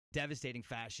devastating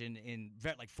fashion in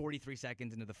like 43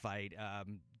 seconds into the fight.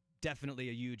 Definitely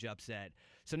a huge upset.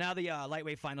 So now the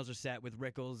lightweight finals are set with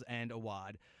Rickles and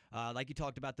Awad. Like you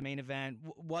talked about, the main event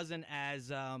wasn't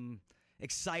as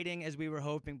exciting as we were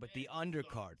hoping, but the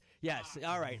undercard. Yes,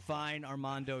 all right, fine,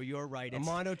 Armando, you're right.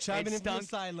 Armando chiming in from the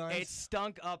sidelines. It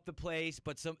stunk up the place,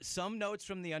 but some notes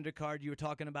from the undercard. You were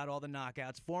talking about all the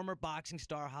knockouts. Former boxing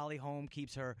star Holly Holm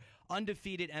keeps her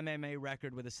undefeated MMA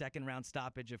record with a second-round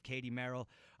stoppage of Katie Merrill.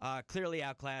 Clearly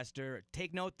outclassed her.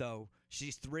 Take note, though,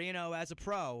 she's 3-0 as a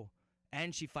pro,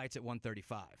 and she fights at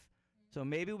 135. So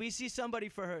maybe we see somebody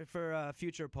for a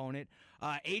future opponent.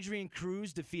 Adrian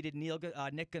Cruz defeated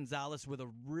Nick Gonzalez with a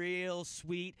real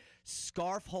sweet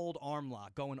scarf hold arm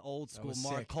lock, going old school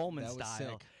Mark Coleman style.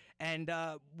 Sick. And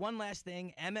one last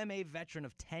thing, MMA veteran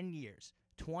of 10 years,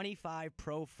 25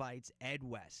 pro fights, Ed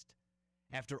West,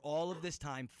 after all of this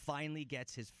time, finally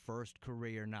gets his first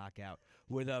career knockout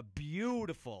with a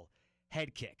beautiful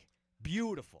head kick.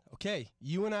 Beautiful. Okay,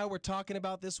 you and I were talking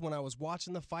about this when I was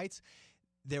watching the fights.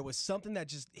 There was something that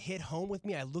just hit home with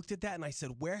me. I looked at that and I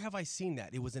said, where have I seen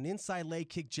that? It was an inside leg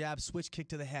kick, jab, switch kick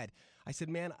to the head. I said,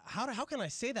 man, how can I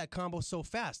say that combo so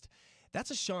fast?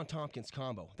 That's a Sean Tompkins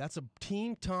combo. That's a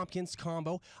Team Tompkins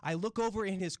combo. I look over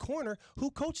in his corner. Who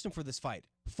coached him for this fight?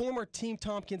 Former Team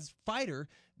Tompkins fighter,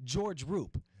 George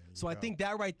Roop. So I think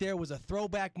that right there was a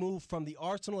throwback move from the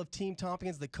arsenal of Team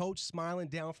Tompkins, the coach smiling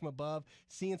down from above,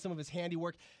 seeing some of his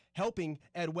handiwork, helping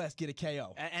Ed West get a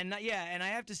KO. And I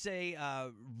have to say,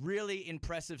 really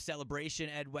impressive celebration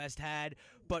Ed West had,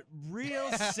 but real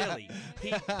silly.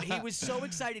 He was so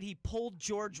excited he pulled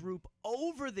George Roop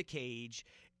over the cage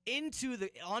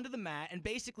onto the mat and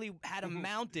basically had him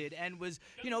mounted and was,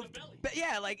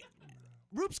 like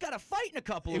Roop's got a fight in a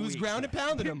couple of weeks. It was ground and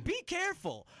pounding him. Be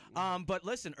careful. But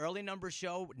listen, early numbers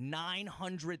show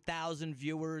 900,000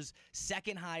 viewers,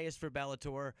 second highest for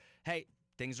Bellator. Hey,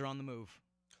 things are on the move.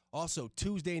 Also,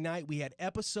 Tuesday night, we had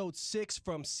episode 6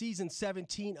 from season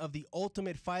 17 of The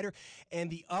Ultimate Fighter, and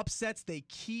the upsets, they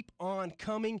keep on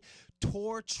coming.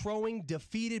 Tor Troing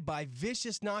defeated by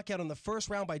vicious knockout in the first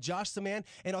round by Josh Saman.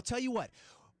 And I'll tell you what,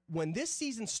 when this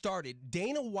season started,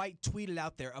 Dana White tweeted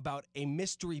out there about a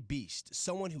mystery beast,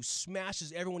 someone who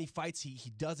smashes everyone he fights.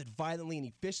 He does it violently, and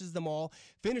he finishes them all.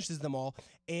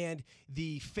 And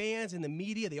the fans and the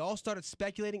media, they all started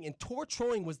speculating, and Tor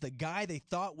Troing was the guy they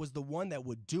thought was the one that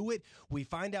would do it. We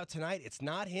find out tonight it's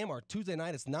not him, or Tuesday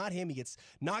night it's not him. He gets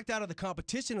knocked out of the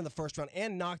competition in the first round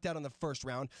and knocked out in the first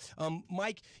round.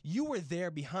 Mike, you were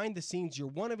there behind the scenes. You're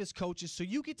one of his coaches, so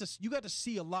you got to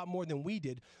see a lot more than we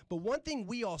did. But one thing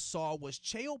we all saw was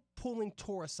Chael pulling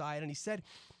Tor aside, and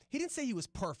he didn't say he was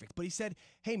perfect, but he said,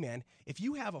 hey man, if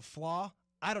you have a flaw,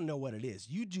 I don't know what it is.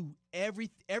 You do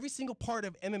every single part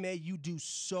of MMA, you do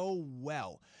so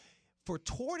well. For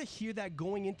Tor to hear that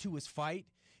going into his fight,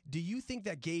 do you think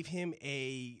that gave him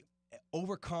a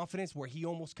overconfidence where he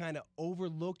almost kind of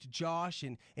overlooked Josh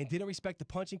and didn't respect the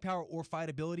punching power or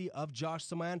fightability of Josh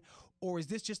Saman? Or is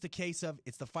this just a case of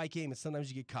it's the fight game and sometimes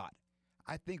you get caught?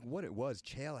 I think what it was,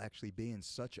 Chael actually being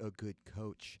such a good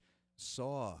coach,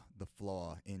 saw the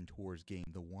flaw in Tor's game,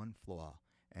 the one flaw,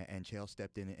 and Chael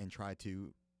stepped in and tried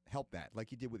to help that, like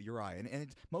he did with Uriah. And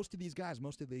it's, most of these guys,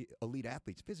 most of the elite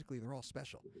athletes, physically, they're all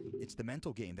special. It's the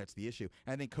mental game that's the issue.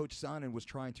 And I think Coach Sonnen was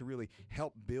trying to really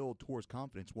help build Tor's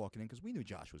confidence walking in, because we knew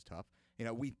Josh was tough.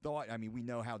 We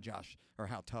know how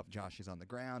tough Josh is on the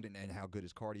ground and how good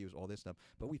his cardio is, all this stuff.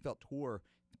 But we felt Tor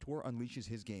unleashes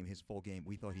his game, his full game.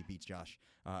 We thought he beats Josh,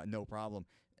 no problem.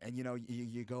 And,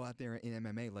 you go out there in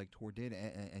MMA like Tor did,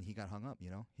 and he got hung up,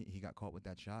 He got caught with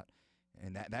that shot.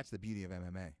 And that's the beauty of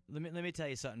MMA. Let me tell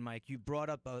you something, Mike. You brought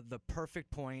up the perfect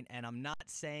point, and I'm not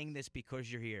saying this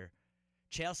because you're here.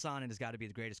 Chael Sonnen has got to be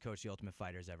the greatest coach the Ultimate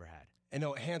Fighter has ever had. And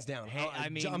no, hands down.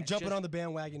 I'm jumping on the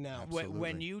bandwagon now.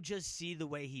 When you just see the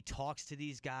way he talks to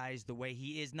these guys, the way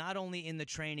he is not only in the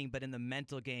training but in the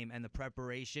mental game and the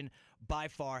preparation, by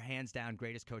far, hands down,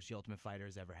 greatest coach the Ultimate Fighter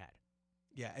has ever had.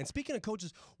 Yeah, and speaking of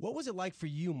coaches, what was it like for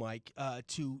you, Mike,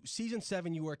 to season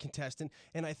 7 you were a contestant,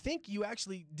 and I think you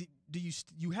actually,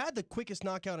 you had the quickest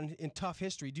knockout in tough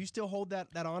history. Do you still hold that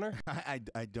honor?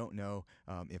 I don't know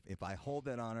if I hold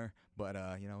that honor, but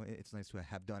it's nice to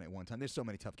have done it one time. There's so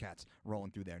many tough cats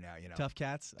rolling through there now, Tough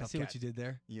cats? I see what you did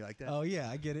there. You like that? Oh, yeah,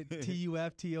 I get it.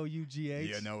 TUF-TOUGH.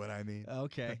 You know what I mean.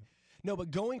 Okay. No,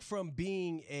 but going from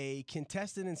being a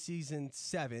contestant in season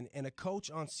 7 and a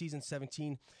coach on season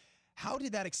 17, how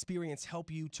did that experience help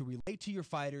you to relate to your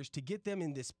fighters, to get them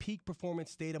in this peak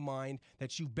performance state of mind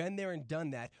that you've been there and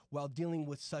done that while dealing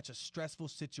with such a stressful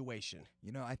situation?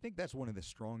 I think that's one of the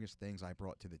strongest things I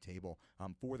brought to the table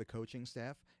for the coaching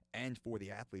staff and for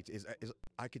the athletes is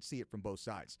I could see it from both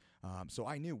sides. So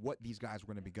I knew what these guys were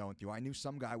going to be going through. I knew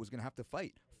some guy was going to have to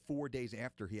fight 4 days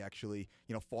after he actually,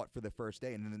 fought for the first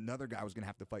day, and then another guy was going to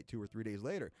have to fight 2 or 3 days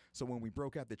later. So when we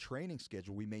broke out the training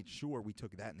schedule, we made sure we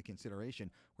took that into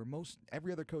consideration. Where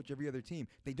every other coach, every other team,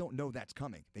 they don't know that's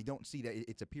coming. They don't see that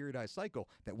it's a periodized cycle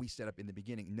that we set up in the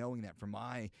beginning, knowing that from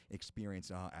my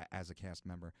experience as a cast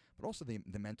member, but also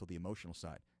the mental, the emotional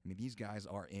side. I mean, these guys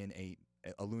are in a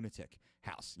lunatic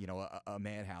house, a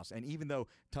madhouse. And even though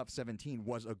Tough 17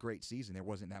 was a great season, there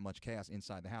wasn't that much chaos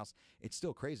inside the house, it's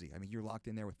still crazy. I mean, you're locked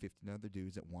in there with 15 other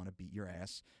dudes that want to beat your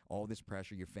ass, all this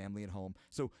pressure, your family at home.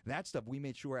 So that stuff we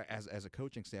made sure as a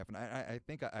coaching staff, and I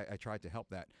think I tried to help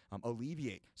that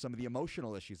alleviate some of the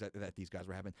emotional issues that these guys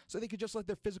were having, so they could just let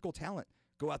their physical talent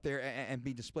go out there and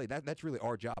be displayed. That's really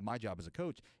our job. My job as a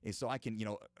coach is so I can,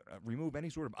 remove any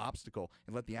sort of obstacle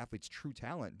and let the athlete's true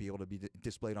talent be able to be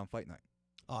displayed on fight night.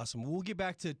 Awesome. We'll get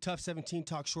back to Tough 17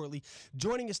 talk shortly.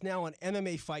 Joining us now on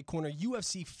MMA Fight Corner,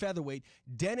 UFC featherweight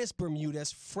Dennis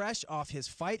Bermudez, fresh off his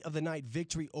fight of the night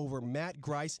victory over Matt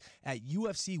Grice at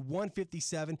UFC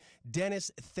 157.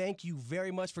 Dennis, thank you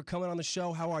very much for coming on the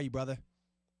show. How are you, brother?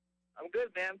 I'm good,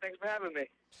 man. Thanks for having me.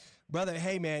 Brother,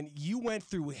 hey, man, you went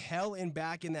through hell and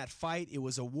back in that fight. It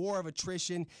was a war of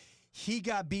attrition. He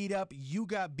got beat up. You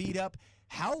got beat up.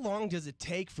 How long does it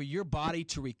take for your body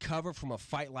to recover from a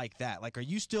fight like that? Like, are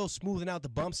you still smoothing out the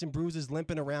bumps and bruises,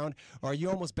 limping around, or are you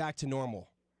almost back to normal?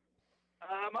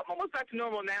 I'm almost back to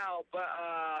normal now, but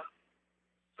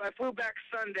so I flew back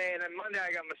Sunday, and then Monday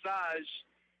I got a massage,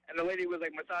 and the lady was,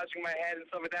 like, massaging my head and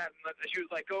stuff like that, and she was,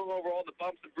 like, going over all the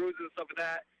bumps and bruises and stuff like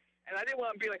that, and I didn't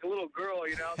want to be like a little girl,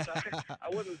 so I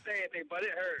wouldn't say anything, but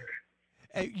it hurt.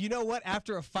 Hey, you know what?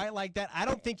 After a fight like that, I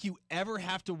don't think you ever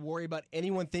have to worry about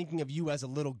anyone thinking of you as a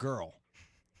little girl.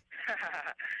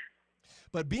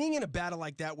 But being in a battle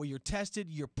like that where you're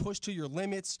tested, you're pushed to your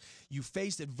limits, you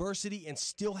faced adversity and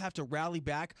still have to rally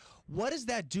back, what does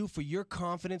that do for your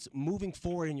confidence moving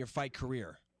forward in your fight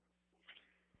career?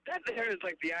 That there is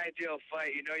like the ideal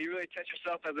fight. You really test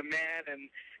yourself as a man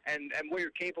and what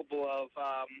you're capable of.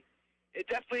 It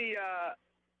definitely...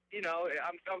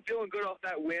 I'm feeling good off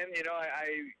that win. I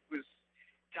was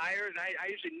tired, and I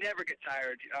usually never get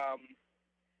tired.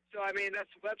 So I mean,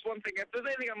 that's one thing. If there's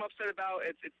anything I'm upset about,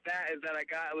 it's that I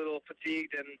got a little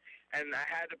fatigued and I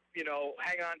had to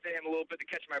hang on to him a little bit to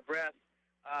catch my breath.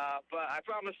 But I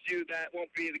promise you that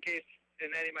won't be the case in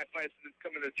any of my fights that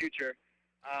come in the future.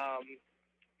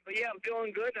 But yeah, I'm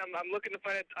feeling good. I'm looking to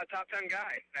fight a top 10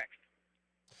 guy next.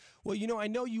 Well, I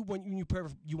know when you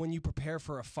prepare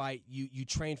for a fight, you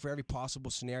train for every possible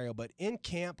scenario. But in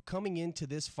camp, coming into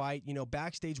this fight,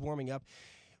 backstage warming up,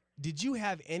 did you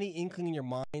have any inkling in your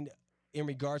mind in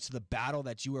regards to the battle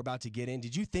that you were about to get in?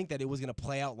 Did you think that it was going to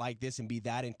play out like this and be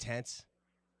that intense?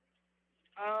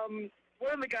 One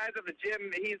of the guys at the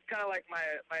gym, he's kind of like my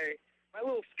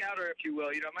little scouter, if you will.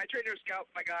 My trainer scouts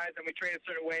my guys, and we train a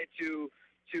certain way to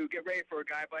get ready for a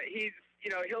guy. But he's,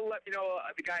 he'll let me know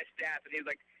the guy's stats, and he's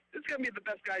like, this is going to be the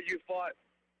best guys you fought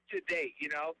to date,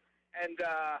 And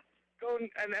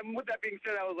and with that being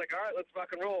said, I was like, all right, let's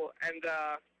rock and roll. And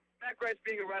Matt Grice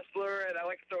being a wrestler, and I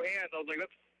like to throw hands, I was like, that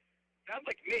sounds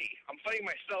like me. I'm fighting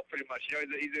myself pretty much.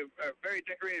 He's a very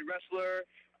decorated wrestler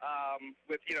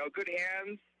with, good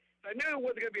hands. So I knew it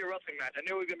wasn't going to be a wrestling match. I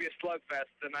knew it was going to be a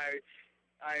slugfest, and I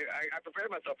prepared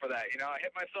myself for that. I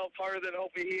hit myself harder than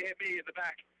hopefully he hit me in the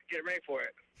back, getting ready for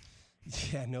it.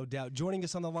 Yeah, no doubt. Joining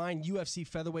us on the line, UFC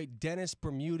featherweight Dennis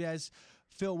Bermudez.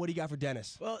 Phil, what do you got for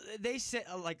Dennis? Well, they say,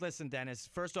 listen, Dennis,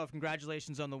 first off,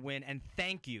 congratulations on the win, and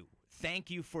thank you.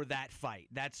 Thank you for that fight.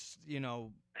 That's,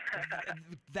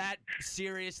 that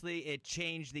seriously, it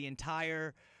changed the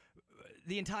entire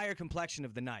complexion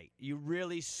of the night. You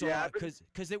really saw, because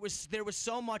there was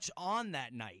so much on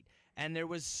that night, and there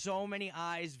was so many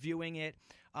eyes viewing it.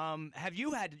 Have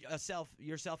you had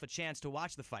yourself a chance to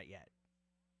watch the fight yet?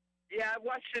 Yeah, I've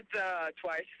watched it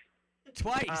twice.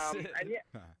 Twice? And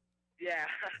yeah.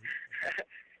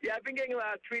 Yeah, I've been getting a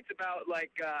lot of tweets about,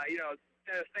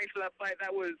 Dennis, thanks for that fight.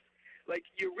 That was,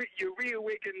 you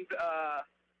reawakened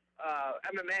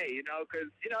MMA,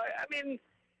 because, I mean,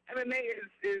 MMA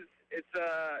it's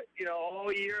a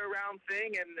all year-round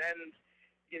thing, and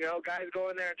guys go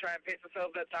in there and try and pace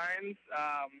themselves at times.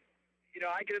 I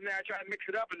get in there, I try to mix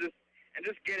it up and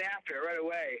just get after it right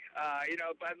away.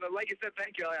 But like you said,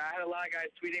 thank you. I had a lot of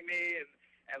guys tweeting me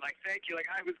and thank you.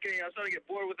 I was starting to get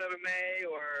bored with MMA,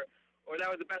 or that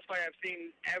was the best fight I've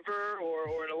seen ever,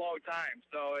 or in a long time.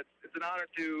 So it's an honor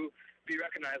to be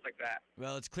recognized like that.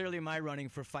 Well, it's clearly my running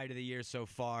for fight of the year so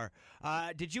far.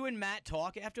 Did you and Matt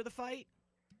talk after the fight?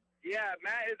 Yeah,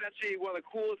 Matt is actually one of the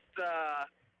coolest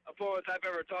opponents I've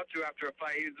ever talked to after a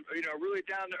fight. He's, really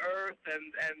down to earth,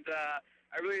 and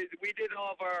we did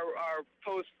all of our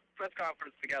post press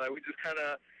conference together.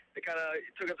 They kind of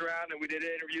took us around, and we did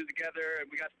interviews together, and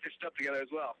we got stitched up together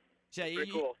as well. So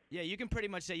Pretty cool. Yeah, you can pretty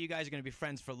much say you guys are going to be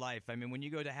friends for life. I mean, when you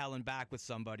go to hell and back with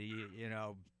somebody,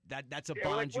 that's a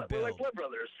bond you build. We're like blood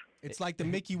brothers. It's like the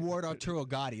Mickey Ward Arturo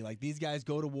Gatti. Like, these guys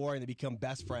go to war and they become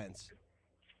best friends.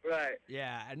 Right.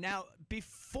 Yeah. And now,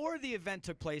 before the event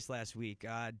took place last week,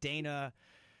 Dana,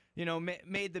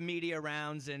 made the media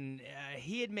rounds, and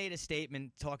he had made a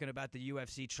statement talking about the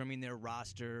UFC trimming their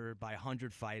roster by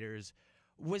 100 fighters.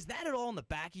 Was that at all in the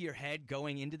back of your head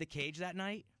going into the cage that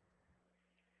night?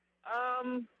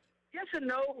 Yes and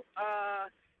no,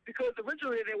 because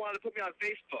originally they wanted to put me on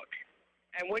Facebook.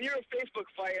 And when you're a Facebook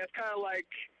fight, it's kind of like,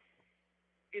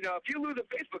 if you lose a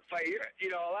Facebook fight, a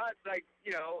lot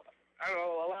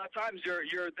of times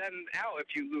you're then out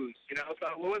if you lose, So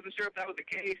I wasn't sure if that was the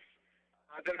case.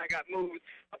 Then I got moved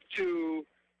up to,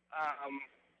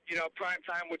 prime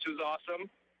time, which was awesome.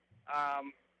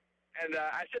 And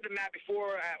I said to Matt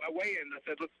before at weigh-in, I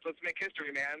said, let's make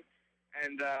history, man.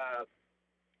 And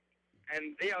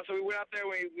so we went out there,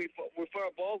 we fought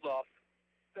our balls off.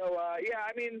 So,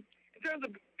 in terms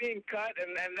of being cut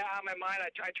and that on my mind, I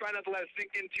try not to let it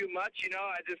sink in too much,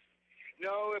 I just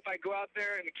know if I go out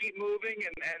there and keep moving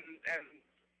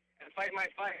and fight my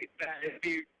fight, that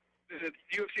the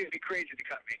UFC would be crazy to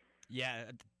cut me.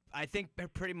 Yeah, I think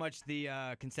pretty much the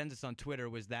consensus on Twitter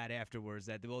was that afterwards,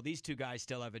 that, well, these two guys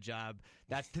still have a job.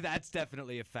 That's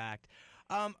definitely a fact.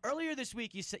 Earlier this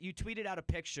week, you tweeted out a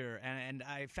picture, and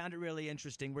I found it really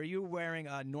interesting, where you were wearing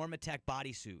a Normatec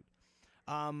bodysuit.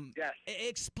 Yes.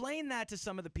 Explain that to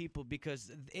some of the people,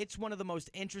 because it's one of the most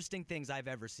interesting things I've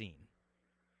ever seen.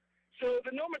 So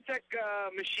the Normatec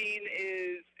machine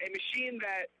is a machine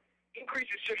that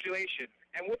increases circulation,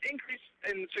 and with increase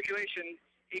in circulation,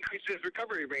 increases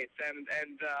recovery rates and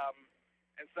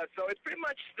such. So it's pretty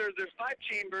much there's 5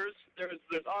 chambers.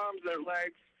 There's arms, there's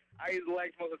legs. I use the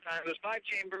legs most of the time. There's 5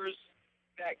 chambers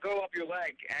that go up your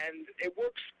leg, and it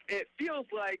works. It feels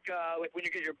like when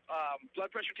you get your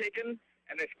blood pressure taken,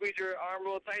 and they squeeze your arm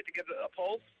real tight to get a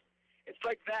pulse. It's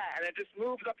like that, and it just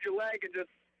moves up your leg, and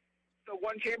so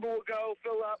one chamber will go,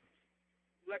 fill up,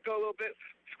 let go a little bit,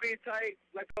 squeeze tight,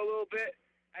 let go a little bit,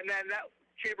 and then that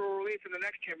chamber will release, and the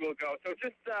next chamber will go. So it's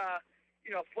just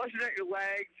flushes out your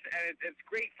legs, and it's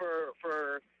great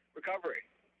for recovery.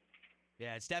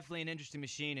 Yeah, it's definitely an interesting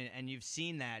machine, and you've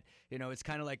seen that. It's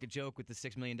kind of like a joke with the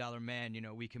 $6 Million Man.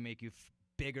 We can make you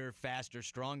bigger, faster,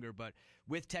 stronger. But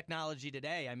with technology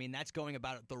today, I mean, that's going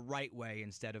about it the right way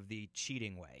instead of the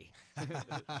cheating way.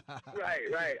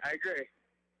 Right. I agree.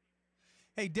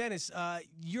 Hey, Dennis,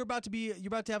 you're about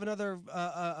to have another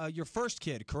your first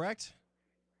kid, correct?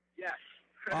 Yes.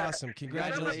 Awesome!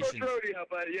 Congratulations. Not my first rodeo,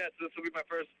 but yes, this will be my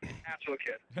first actual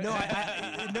kid.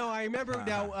 I remember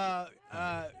now.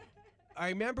 I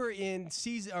remember in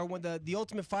season, or when the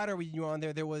Ultimate Fighter when you were on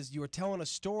there, you were telling a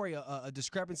story, a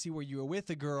discrepancy where you were with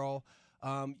a girl.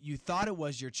 You thought it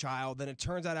was your child, then it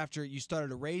turns out after you started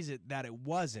to raise it that it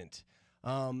wasn't.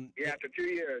 After 2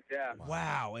 years, yeah.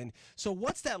 Wow. And so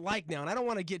what's that like now? And I don't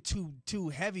want to get too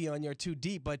heavy on you or too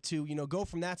deep, but to go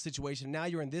from that situation, now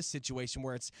you're in this situation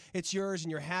where it's yours and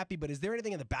you're happy, but is there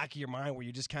anything in the back of your mind where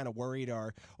you're just kind of worried,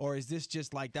 or is this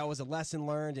just like that was a lesson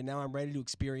learned and now I'm ready to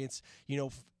experience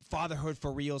fatherhood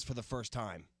for reals for the first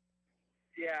time?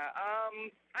 Yeah,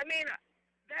 I mean,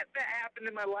 that happened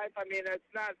in my life. I mean, it's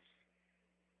not.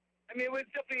 I mean, it was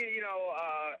definitely,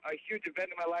 a huge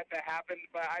event in my life that happened.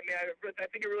 But I mean, I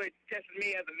think it really tested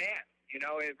me as a man.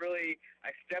 It really,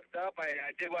 I stepped up.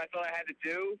 I did what I thought I had to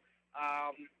do.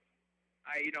 I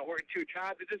worked 2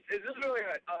 jobs. It's just really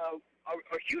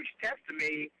a huge test to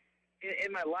me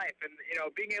in my life, and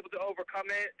being able to overcome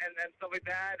it and stuff like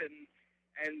that,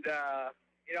 and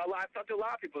I've talked to a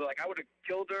lot of people. Like, I would have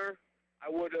killed her.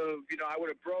 I would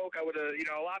have broke. I would have,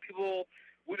 a lot of people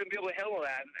wouldn't be able to handle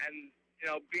that. And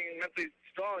being mentally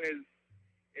strong is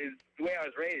the way I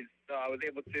was raised. So I was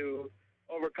able to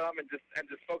overcome and just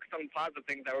focus on positive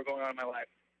things that were going on in my life.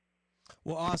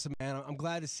 Well, awesome, man. I'm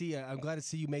glad to see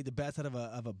you made the best out of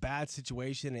a bad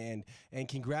situation, and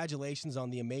congratulations on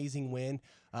the amazing win.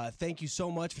 Thank you so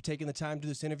much for taking the time to do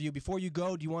this interview. Before you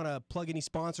go, do you want to plug any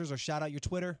sponsors or shout out your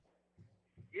Twitter?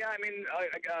 Yeah, I mean,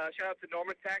 shout out to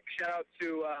Normatec, shout out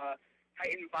to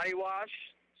Titan Body Wash,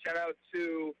 shout out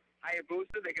to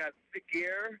Hayabusa. They got sick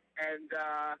gear, and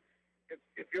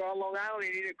if you're on Long Island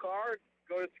and you need a car,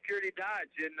 go to Security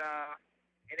Dodge in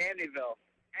Amityville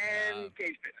and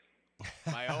Cage Fitness.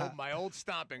 My old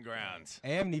stomping grounds.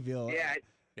 Amityville.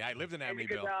 Yeah, I lived in and Amityville.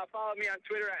 you can follow me on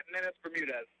Twitter at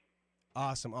Bermudez.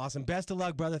 Awesome. Best of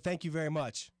luck, brother. Thank you very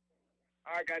much.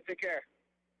 All right, guys. Take care.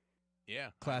 Yeah.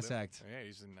 Class act. Yeah,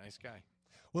 he's a nice guy.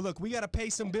 Well, look, we got to pay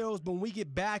some bills, but when we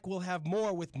get back, we'll have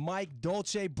more with Mike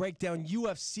Dolce, break down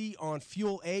UFC on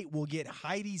Fuel 8. We'll get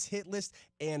Heidi's hit list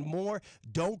and more.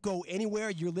 Don't go anywhere.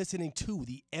 You're listening to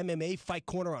the MMA Fight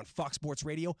Corner on Fox Sports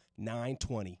Radio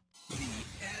 920. The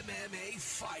MMA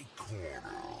Fight Corner.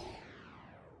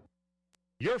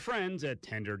 Your friends at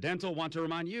Tender Dental want to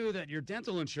remind you that your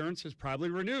dental insurance is probably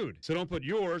renewed. So don't put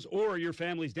yours or your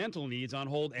family's dental needs on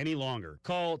hold any longer.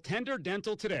 Call Tender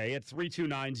Dental today at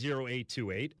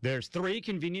 329-0828. There's 3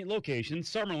 convenient locations,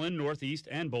 Summerlin, Northeast,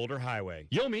 and Boulder Highway.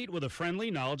 You'll meet with a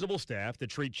friendly, knowledgeable staff that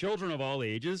treat children of all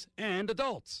ages and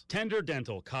adults. Tender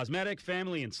Dental, cosmetic,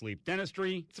 family, and sleep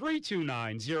dentistry,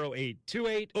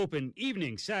 329-0828. Open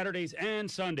evenings, Saturdays,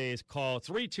 and Sundays. Call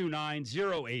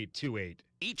 329-0828.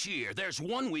 Each year, there's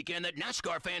one weekend that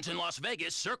NASCAR fans in Las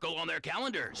Vegas circle on their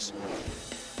calendars.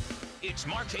 It's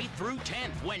March 8th through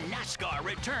 10th when NASCAR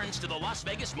returns to the Las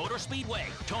Vegas Motor Speedway.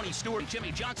 Tony Stewart and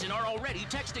Jimmy Johnson are already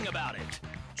texting about it.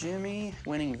 Jimmy,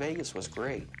 winning Vegas was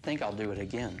great. Think I'll do it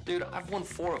again. Dude, I've won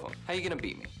 4 of them. How you gonna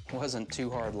beat me? Wasn't too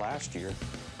hard last year.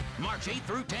 March 8th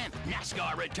through 10th,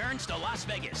 NASCAR returns to Las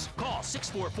Vegas. Call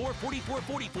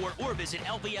 644-4444 or visit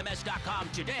lvms.com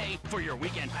today for your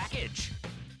weekend package.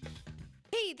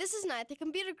 Hey, this is Night, the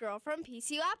computer girl from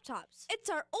PC Laptops. It's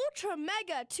our Ultra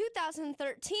Mega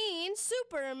 2013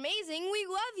 Super Amazing We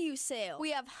Love You sale.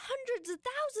 We have hundreds of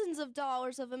thousands of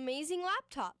dollars of amazing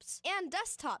laptops and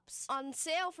desktops on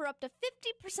sale for up to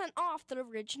 50% off the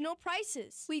original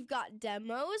prices. We've got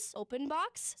demos, open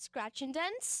box, scratch and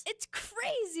dents. It's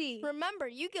crazy! Remember,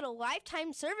 you get a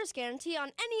lifetime service guarantee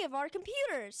on any of our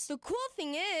computers. The cool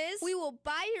thing is, we will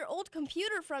buy your old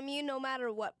computer from you no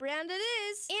matter what brand it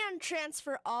is and transfer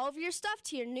all of your stuff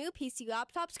to your new PC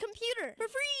Laptops computer for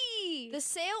free. The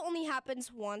sale only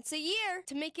happens once a year.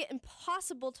 To make it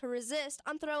impossible to resist,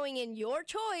 I'm throwing in your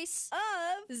choice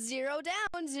of 0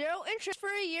 down, 0 interest for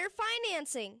a year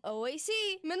financing, OAC,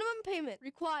 minimum payment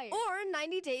required, or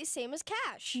 90 days same as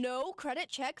cash. No credit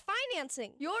check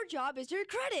financing. Your job is your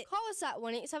credit. Call us at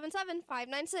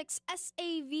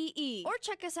 1-877-596-SAVE or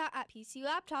check us out at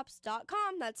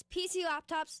PCLaptops.com. That's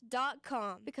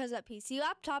PCLaptops.com. Because at PC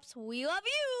Laptops, we love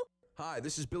you. Hi,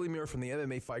 this is Billy Muir from the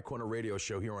MMA Fight Corner radio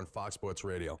show here on Fox Sports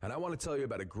Radio. And I want to tell you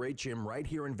about a great gym right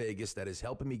here in Vegas that is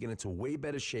helping me get into way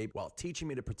better shape while teaching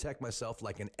me to protect myself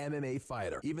like an MMA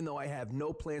fighter, even though I have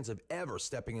no plans of ever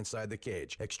stepping inside the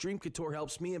cage. Extreme Couture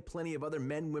helps me and plenty of other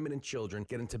men, women, and children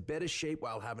get into better shape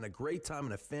while having a great time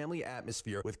in a family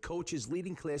atmosphere with coaches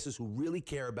leading classes who really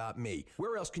care about me.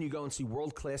 Where else can you go and see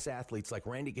world-class athletes like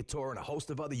Randy Couture and a host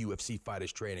of other UFC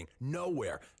fighters training?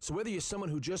 Nowhere. So whether you're someone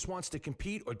who just wants to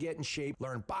compete or get in shape,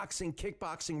 learn boxing,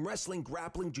 kickboxing, wrestling,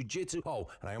 grappling, jiu-jitsu. Oh,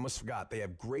 and I almost forgot, they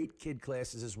have great kid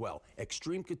classes as well.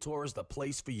 Extreme Couture is the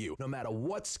place for you. No matter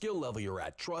what skill level you're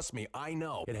at, trust me, I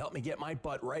know. It helped me get my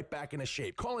butt right back into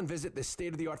shape. Call and visit this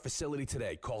state-of-the-art facility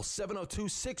today. Call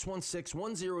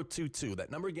 702-616-1022. That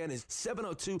number again is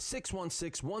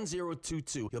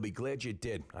 702-616-1022. You'll be glad you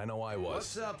did. I know I was.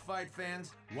 What's up, fight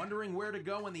fans? Wondering where to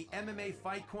go when the MMA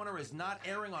Fight Corner is not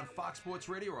airing on Fox Sports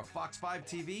Radio or Fox 5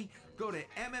 TV? Go to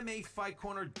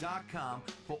MMAFightCorner.com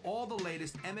for all the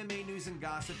latest MMA news and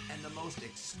gossip and the most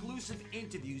exclusive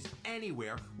interviews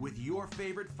anywhere with your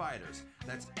favorite fighters.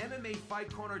 That's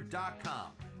MMAFightCorner.com,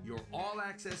 your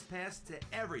all-access pass to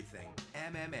everything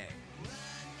MMA.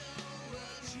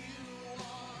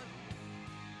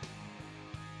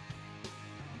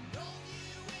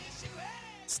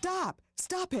 Stop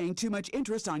paying too much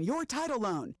interest on your title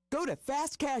loan. Go to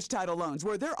Fast Cash Title Loans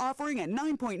where they're offering a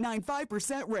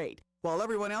 9.95% rate. While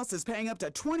everyone else is paying up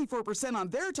to 24% on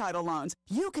their title loans,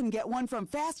 you can get one from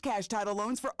Fast Cash Title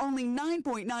Loans for only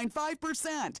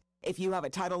 9.95%. If you have a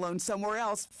title loan somewhere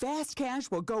else, Fast Cash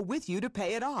will go with you to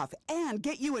pay it off and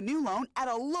get you a new loan at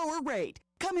a lower rate.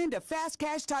 Come into Fast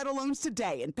Cash Title Loans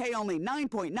today and pay only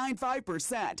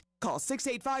 9.95%. Call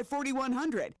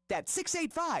 685-4100. That's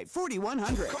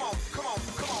 685-4100. Come on.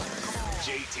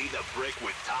 JT the Brick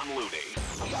with Tom Looney.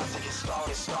 We got to get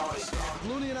started.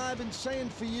 Looney and I have been saying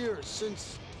for years,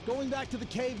 since going back to the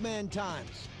caveman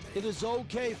times, it is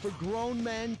okay for grown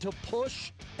men to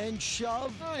push and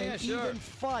shove even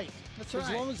fight. That's as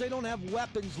long as they don't have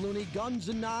weapons, Looney, guns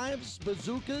and knives,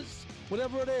 bazookas,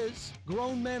 whatever it is,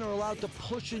 grown men are allowed to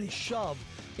push and shove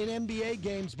in NBA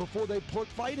games before they put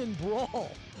fight and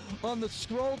brawl on the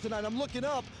scroll tonight. I'm looking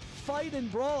up, fight and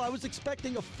brawl. I was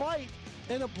expecting a fight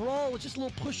and a brawl with just a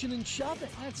little pushing and shoving.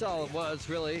 That's all it was,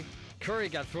 really. Curry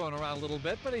got thrown around a little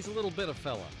bit, but he's a little bit of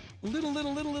fella. little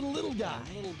guy.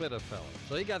 A little bit of fella.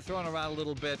 So he got thrown around a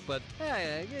little bit, but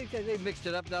hey, they mixed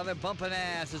it up down there. Bumping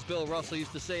ass, as Bill Russell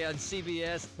used to say on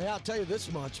CBS. Hey, I'll tell you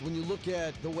this much. When you look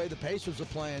at the way the Pacers are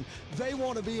playing, they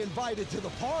want to be invited to the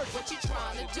party. What you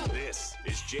trying to do? This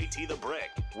is JT the Brick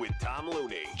with Tom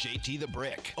Looney. JT the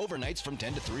Brick, overnights from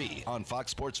 10 to 3 on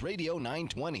Fox Sports Radio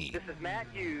 920. This is Matt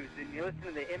Hughes, and you're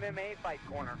listening to the MMA Fight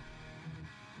Corner.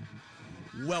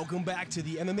 Welcome back to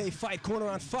the MMA Fight Corner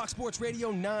on Fox Sports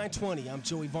Radio 920. I'm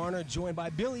Joey Varner, joined by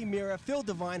Billy Mira, Phil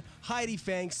Devine, Heidi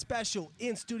Fang, special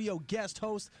in-studio guest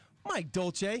host, Mike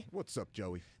Dolce. What's up,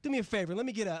 Joey? Do me a favor. Let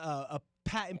me get a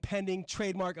patent-pending,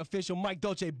 trademark official Mike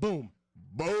Dolce. Boom.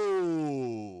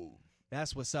 Boom.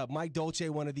 That's what's up. Mike Dolce,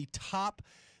 one of the top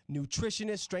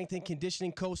nutritionist, strength and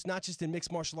conditioning coach, not just in mixed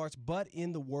martial arts, but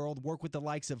in the world. Work with the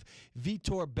likes of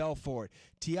Vitor Belfort,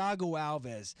 Thiago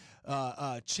Alves,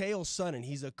 Chael Sonnen.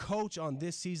 He's a coach on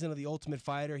this season of The Ultimate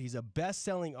Fighter. He's a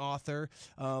best-selling author.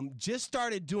 Just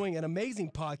started doing an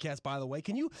amazing podcast, by the way.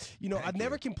 Can I've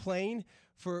never complained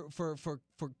for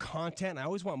content. I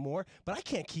always want more, but I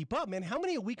can't keep up, man. How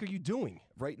many a week are you doing?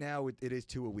 Right now, it is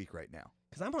 2 a week right now.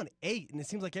 Because I'm on 8, and it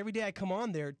seems like every day I come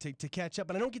on there to catch up,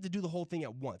 and I don't get to do the whole thing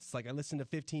at once. It's like I listen to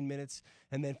 15 minutes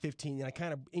and then 15, and I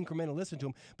kind of incremental listen to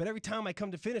them. But every time I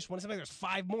come to finish one, it seems like there's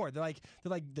 5 more. They're like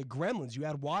the gremlins. You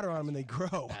add water on them and they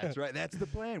grow. That's right. That's the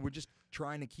plan. We're just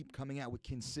trying to keep coming out with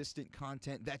consistent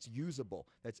content that's usable,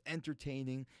 that's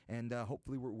entertaining, and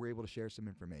hopefully we're able to share some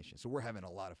information. So we're having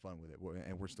a lot of fun with it,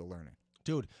 and we're still learning.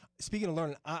 Dude, speaking of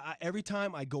learning, every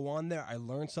time I go on there, I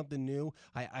learn something new.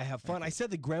 I have fun. I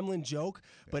said the gremlin joke,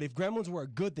 but if gremlins were a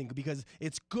good thing, because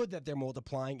it's good that they're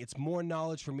multiplying, it's more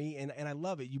knowledge for me, and I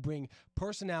love it. You bring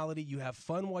personality, you have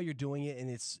fun while you're doing it, and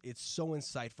it's so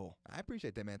insightful. I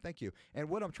appreciate that, man. Thank you. And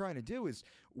what I'm trying to do is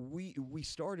we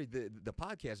started the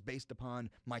podcast based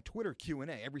upon my Twitter Q&A.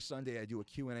 Every Sunday I do a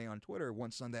Q&A on Twitter. One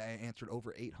Sunday I answered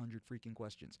over 800 freaking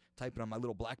questions. Type it on my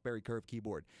little BlackBerry Curve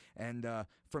keyboard. And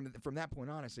from that point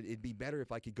on, I said it'd be better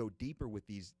if I could go deeper with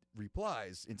these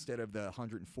replies instead of the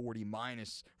 140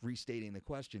 minus restating the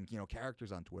question,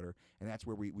 characters on Twitter. And that's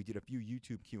where we did a few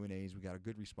YouTube Q&As. We got a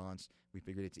good response. We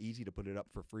figured it's easy to put it up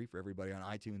for free for everybody on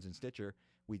iTunes and Stitcher.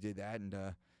 We did that, and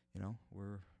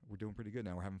we're doing pretty good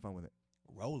now. We're having fun with it.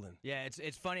 Rolling. Yeah,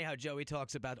 it's funny how Joey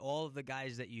talks about all of the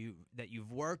guys that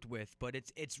you've worked with, but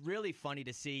it's really funny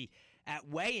to see at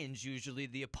weigh-ins usually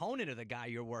the opponent of the guy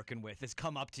you're working with has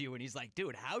come up to you and he's like,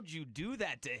 dude, how'd you do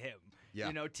that to him?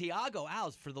 Yeah. Thiago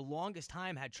Alves for the longest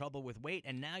time had trouble with weight,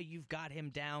 and now you've got him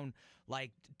down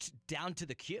down to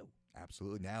the Q.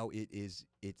 Absolutely. Now it's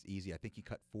easy. I think he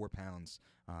cut 4 pounds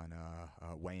on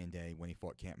weigh-in day when he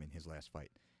fought Campman his last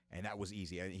fight. And that was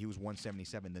easy. He was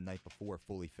 177 the night before,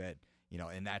 fully fed.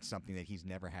 And that's something that he's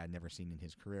never seen in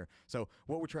his career. So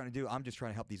what we're trying to do, I'm just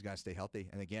trying to help these guys stay healthy.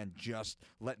 And again, just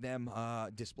let them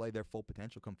display their full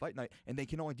potential come fight night. And they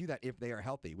can only do that if they are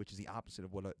healthy, which is the opposite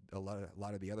of what a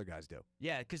lot of the other guys do.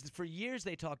 Yeah, because for years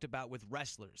they talked about with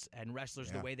wrestlers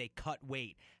the way they cut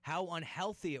weight, how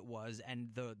unhealthy it was, and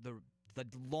the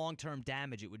long-term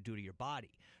damage it would do to your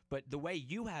body. But the way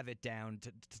you have it down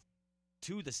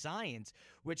to the science,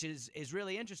 which is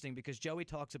really interesting, because Joey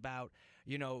talks about,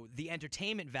 the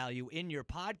entertainment value in your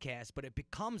podcast, but it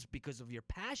becomes because of your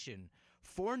passion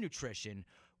for nutrition.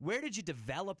 Where did you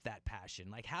develop that passion?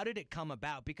 Like, how did it come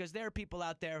about? Because there are people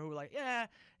out there who are like, I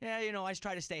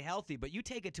try to stay healthy, but you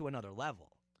take it to another level.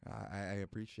 I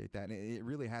appreciate that. And it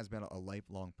really has been a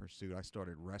lifelong pursuit. I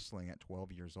started wrestling at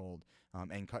 12 years old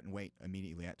and cutting weight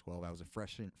immediately at 12. I was a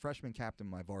freshman captain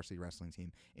of my varsity wrestling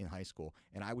team in high school,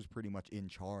 and I was pretty much in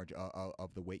charge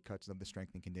of the weight cuts, of the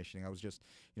strength and conditioning. I was just,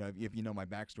 if you know my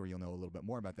backstory, you'll know a little bit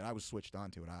more about that. I was switched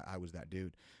onto it. I was that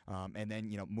dude. And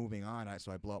then, moving on,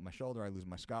 so I blow up my shoulder. I lose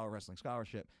my wrestling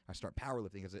scholarship. I start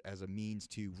powerlifting as a means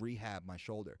to rehab my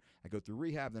shoulder. I go through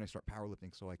rehab, then I start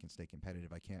powerlifting so I can stay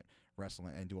competitive. I can't wrestle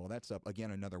and do all that stuff. Again,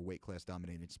 another weight class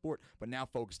dominated sport, but now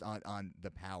focused on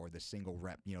the power, the single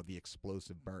rep, the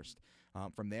explosive burst.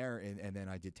 From there, and then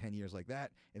I did 10 years like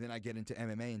that, and then I get into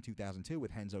MMA in 2002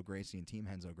 with Renzo Gracie and Team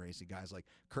Renzo Gracie, guys like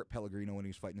Kurt Pellegrino when he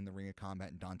was fighting in the Ring of Combat,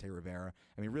 and Dante Rivera.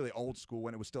 I mean, really old school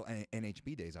when it was still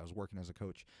NHB days. I was working as a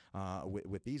coach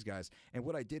with these guys, and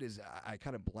what I did is I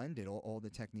kind of blended all the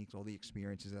techniques, all the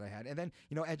experiences that I had, and then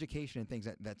education and things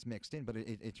that's mixed in, but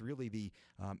it's really the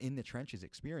in the trenches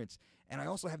experience. And I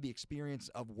also have the experience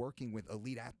of working with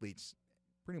elite athletes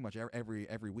pretty much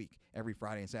every week, every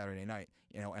Friday and Saturday night,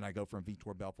 and I go from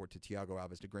Vitor Belfort to Thiago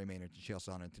Alves to Gray Maynard to Chael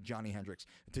Sonnen to Johnny Hendricks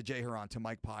to Jay Huron to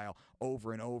Mike Pyle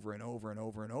over and over and over and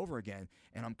over and over again,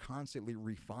 and I'm constantly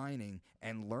refining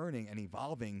and learning and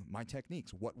evolving my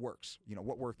techniques. What works?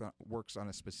 What works on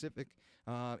a specific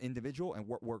individual, and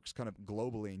what works kind of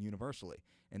globally and universally.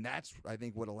 And that's, I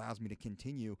think, what allows me to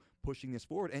continue pushing this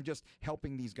forward and just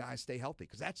helping these guys stay healthy,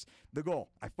 because that's the goal.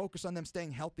 I focus on them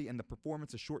staying healthy, and the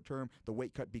performance is short term. The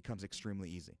weight cut becomes extremely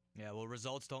easy. Yeah, well,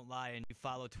 results don't lie, and you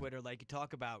follow Twitter like you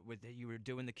talk about with you were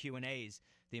doing the Q&As.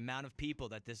 The amount of people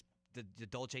that the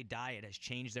Dolce diet has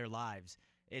changed their lives,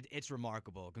 it's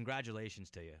remarkable. Congratulations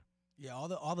to you. Yeah,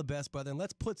 all the best, brother. And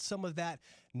let's put some of that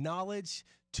knowledge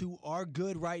to our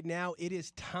good right now. It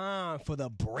is time for the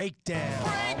breakdown.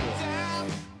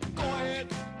 Breakdown. Go ahead,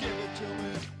 give it to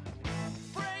me.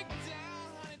 Breakdown,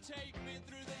 honey, take me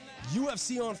through the night.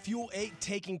 UFC on Fuel 8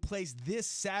 taking place this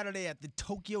Saturday at the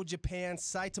Tokyo, Japan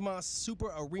Saitama Super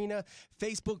Arena.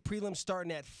 Facebook prelim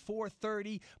starting at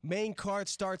 4:30. Main card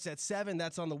starts at 7.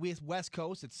 That's on the West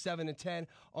Coast. It's 7 and 10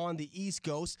 on the East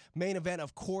Coast. Main event,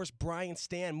 of course, Brian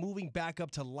Stann moving back up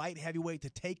to light heavyweight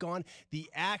to take on the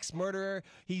Axe Murderer.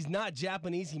 He's not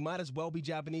Japanese. He might as well be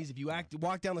Japanese. If you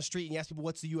walk down the street and you ask people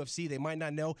what's the UFC, they might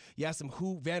not know. You ask them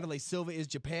who Wanderlei Silva is,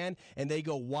 Japan, and they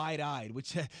go wide-eyed,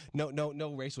 which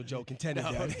no racial joke intended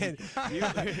there.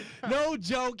 No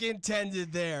joke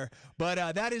intended there.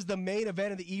 But that is the main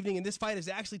event of the evening, and this fight is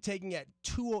actually taking at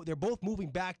 2:00. They're both moving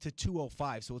back to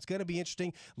 2:05, so it's going to be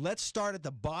interesting. Let's start at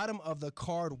the bottom of the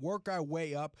card, work our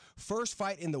way up. First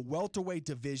fight in the welterweight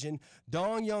division,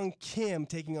 Dong Young Kim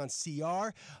taking on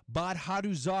CR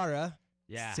Badhaduzara.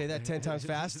 Yeah. Say that 10 times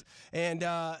fast. And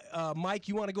Mike,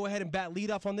 you want to go ahead and bat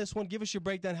lead off on this one? Give us your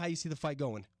breakdown, how you see the fight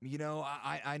going.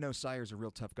 I know Sire's a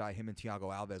real tough guy. Him and Thiago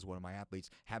Alves, one of my athletes,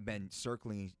 have been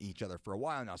circling each other for a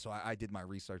while now, so I did my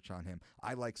research on him.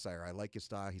 I like Sire. I like his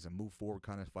style. He's a move-forward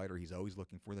kind of fighter. He's always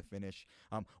looking for the finish.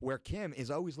 Where Kim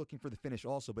is always looking for the finish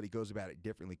also, but he goes about it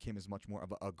differently. Kim is much more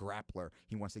of a grappler.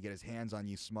 He wants to get his hands on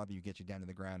you, smother you, get you down to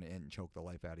the ground, and choke the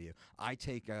life out of you. I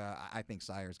think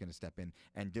Sire is going to step in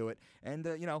and do it. And,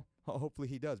 hopefully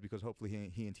he does, because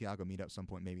hopefully he and Thiago meet up some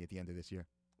point maybe at the end of this year.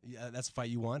 Yeah, that's a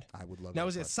fight you want? I would love Now, that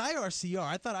is it Sire or CR?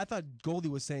 I thought Goldie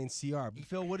was saying CR.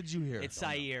 Phil, what did you hear? It's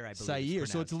Sire, I believe. Sire.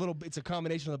 So it's a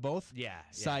combination of both? Yeah.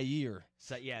 Sire.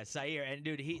 Sire. And,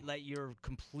 dude, you're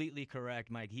completely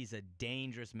correct, Mike. He's a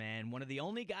dangerous man. One of the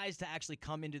only guys to actually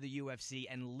come into the UFC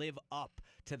and live up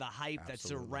to the hype that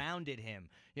surrounded him.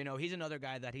 He's another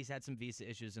guy that he's had some visa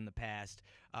issues in the past,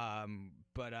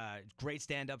 but great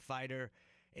stand-up fighter.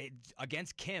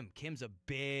 Against Kim's a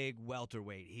big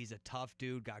welterweight. He's a tough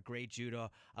dude, got great judo.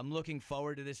 I'm looking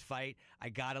forward to this fight. I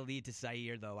got to lead to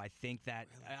Sire, though. I think that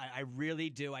I really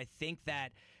do. I think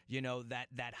that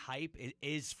that hype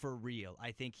is for real.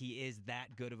 I think he is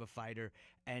that good of a fighter,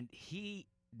 and he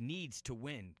needs to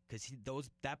win, because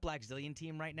that Black Zillion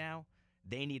team right now,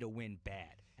 they need a win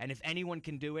bad. And if anyone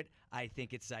can do it, I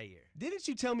think it's Sire. Didn't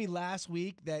you tell me last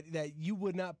week that you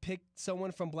would not pick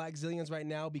someone from Black Zillions right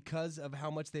now because of how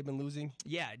much they've been losing?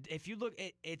 Yeah, if you look,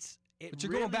 but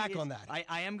you're going back on that.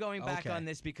 I am going back on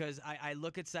this because I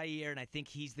look at Sire and I think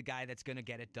he's the guy that's going to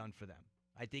get it done for them.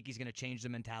 I think he's going to change the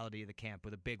mentality of the camp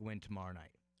with a big win tomorrow night.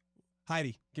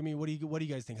 Heidi, give me what do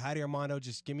you guys think? Heidi, Armando,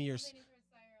 just give me your.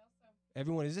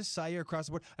 Everyone, is this Sire across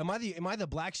the board? Am I the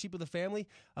black sheep of the family?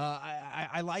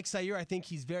 I like Sire. I think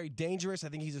he's very dangerous. I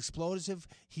think he's explosive.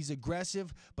 He's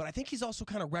aggressive, but I think he's also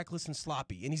kind of reckless and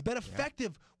sloppy. And he's been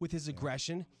effective with his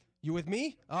aggression. You with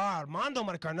me? Armando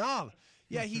Marcarnal.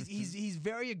 Yeah, he's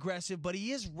very aggressive, but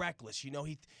he is reckless.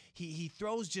 He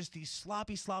throws just these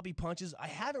sloppy punches. I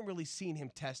haven't really seen him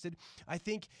tested. I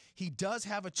think he does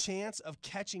have a chance of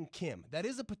catching Kim. That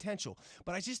is a potential,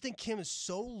 but I just think Kim is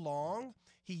so long.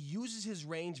 He uses his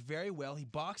range very well. He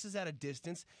boxes at a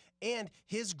distance, and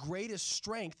his greatest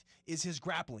strength is his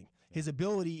grappling. His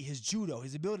ability, his judo,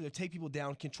 his ability to take people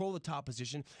down, control the top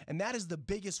position, and that is the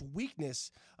biggest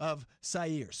weakness of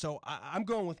Sire. So I'm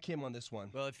going with Kim on this one.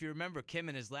 Well, if you remember Kim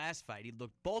in his last fight,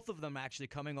 both of them actually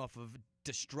coming off of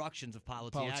destructions of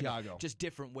Paulo Thiago, just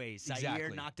different ways. Sire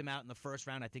knocked him out in the first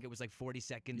round. I think it was like 40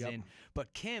 seconds in.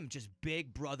 But Kim just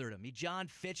big brothered him. He John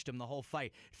Fitched him the whole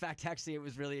fight. In fact, actually, it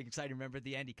was really exciting. Remember at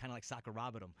the end, he kind of like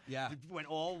Sakurabba'd him. Yeah. Went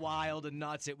all wild and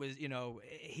nuts. It was,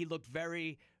 he looked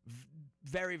very,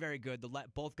 very good.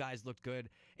 Both guys looked good.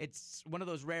 It's one of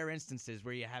those rare instances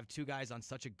where you have two guys on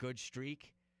such a good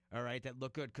streak, all right, that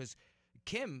look good. Because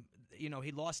Kim,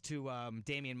 he lost to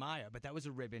Damian Maia, but that was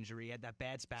a rib injury. He had that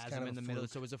bad spasm in the middle,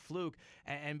 so it was a fluke.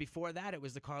 And before that, it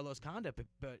was the Carlos Condit,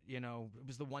 but it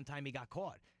was the one time he got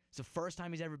caught. It's the first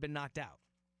time he's ever been knocked out.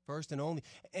 First and only.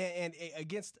 And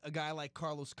against a guy like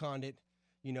Carlos Condit,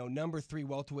 number 3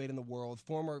 welterweight in the world,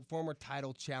 former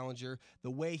title challenger,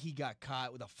 the way he got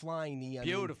caught with a flying knee.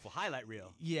 Beautiful highlight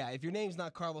reel. Yeah, if your name's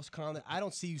not Carlos Condit, I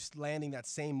don't see you landing that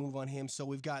same move on him. So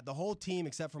we've got the whole team,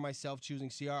 except for myself, choosing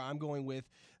CR. I'm going with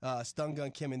Stun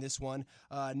Gun Kim in this one.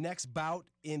 Next bout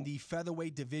in the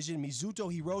featherweight division,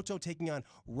 Mizuto Hiroto taking on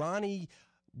Ronnie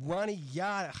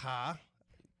Yaha.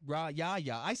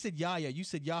 Yaya. I said Yaya. You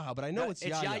said Yaha, but I know it's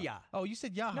Yaya. It's Yaya. Oh, you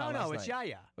said Yaha. No, it's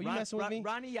Yaya. Are you messing with me?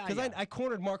 Ronnie Yaya. Because I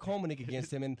cornered Mark Hominick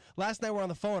against him, and last night we're on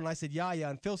the phone, and I said Yaya,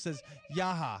 and Phil says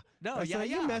Yaha. No, I said, Yaya. are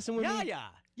you messing with me?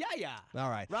 Yaya. All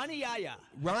right. Ronnie Yaya.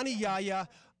 Ronnie Yaya,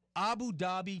 Abu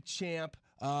Dhabi champ.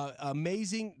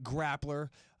 Amazing grappler.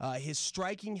 His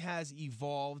striking has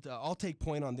evolved. I'll take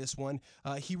point on this one.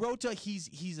 Hirota,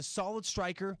 he's a solid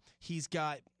striker. He's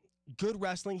got good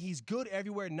wrestling. He's good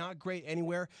everywhere, not great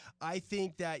anywhere. I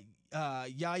think that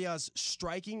Yaya's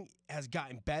striking has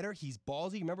gotten better. He's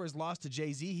ballsy. Remember his loss to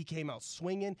Jay-Z? He came out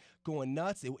swinging, going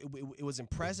nuts. It was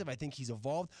impressive. I think he's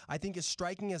evolved. I think his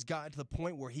striking has gotten to the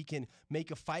point where he can make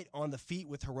a fight on the feet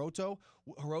with Hirota,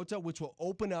 which will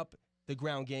open up the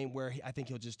ground game where I think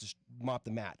he'll just mop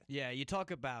the mat. Yeah, you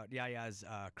talk about Yaya's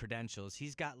credentials.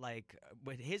 He's got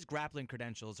his grappling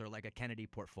credentials are like a Kennedy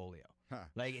portfolio.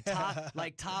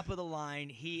 Top of the line.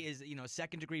 He is,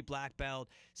 second degree black belt,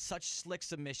 such slick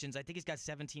submissions. I think he's got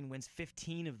 17 wins,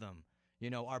 15 of them,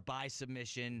 are by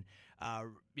submission.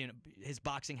 His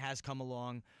boxing has come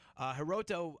along.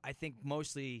 Hiroto, I think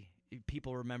mostly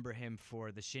people remember him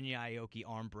for the Shinya Aoki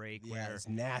arm break where it's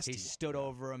nasty. He stood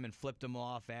over him and flipped him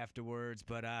off afterwards.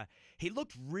 But he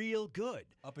looked real good.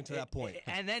 Up until that point.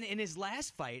 And then in his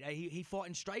last fight, he fought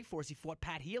in Strikeforce. He fought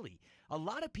Pat Healy. A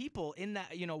lot of people in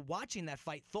that, watching that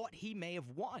fight thought he may have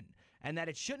won and that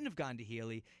it shouldn't have gone to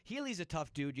Healy. Healy's a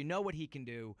tough dude. You know what he can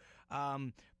do.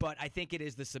 But I think it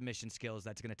is the submission skills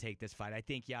that's going to take this fight. I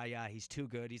think Yaya, he's too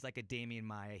good. He's like a Damian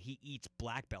Maia. He eats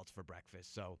black belts for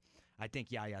breakfast. So I think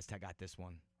Yaya's got this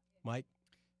one. Mike?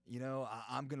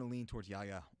 I'm going to lean towards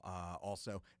Yaya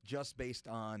also, just based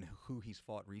on who he's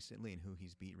fought recently and who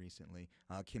he's beat recently,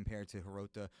 compared to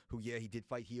Hirota, who, he did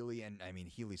fight Healy, and,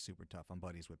 Healy's super tough. I'm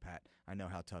buddies with Pat. I know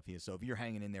how tough he is. So if you're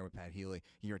hanging in there with Pat Healy,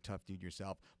 you're a tough dude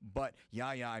yourself. But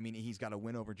Yaya, he's got a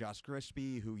win over Josh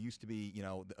Crispy, who used to be,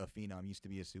 a phenom, used to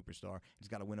be a superstar. He's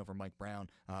got a win over Mike Brown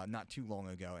not too long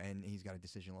ago, and he's got a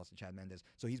decision loss to Chad Mendez.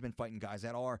 So he's been fighting guys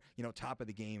that are, top of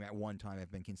the game at one time,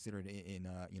 have been considered in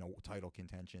title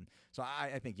contention. So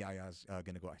I think Yaya's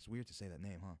going to go. It's weird to say that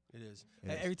name, huh? It is.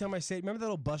 Every time I say it, remember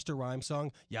that old Busta Rhymes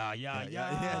song? Yeah.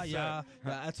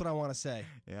 That's what I want to say.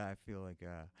 Yeah, I feel like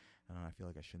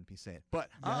I shouldn't be saying it. But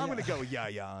I'm going to go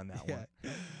Yaya on that one.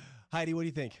 Heidi, what do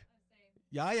you think?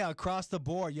 Yaya across the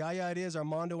board. Yaya it is.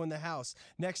 Armando in the house.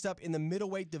 Next up in the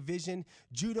middleweight division,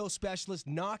 judo specialist,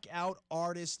 knockout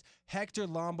artist Hector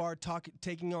Lombard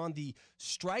taking on the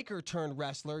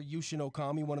striker-turned-wrestler Yushin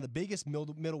Okami, one of the biggest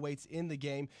middleweights in the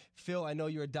game. Phil, I know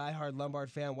you're a diehard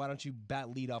Lombard fan. Why don't you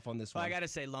bat lead off on this one? I got to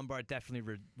say, Lombard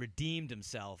definitely redeemed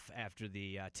himself after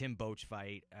the Tim Boach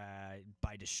fight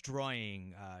by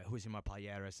destroying Jusimar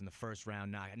Palleras in the first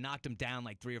round. Knocked him down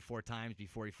like 3 or 4 times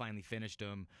before he finally finished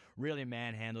him. Really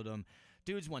manhandled him.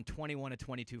 Dude's won 21 of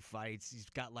 22 fights. He's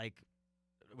got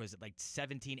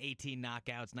 17, 18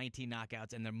 knockouts, 19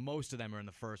 knockouts, and most of them are in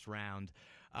the first round.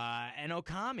 And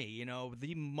Okami,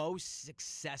 the most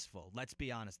successful, let's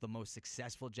be honest, the most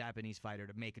successful Japanese fighter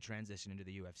to make a transition into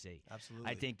the UFC.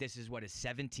 Absolutely. I think this is his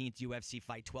 17th UFC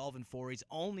fight, 12-4. He's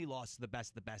only lost to the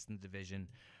best of the best in the division.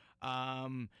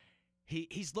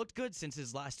 He's looked good since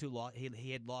his last 2 losses.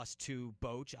 He had lost to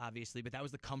Boach, obviously, but that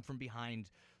was the come from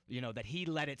behind, that he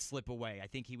let it slip away. I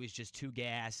think he was just too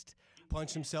gassed.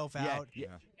 Punched himself out.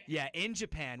 Yeah, in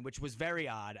Japan, which was very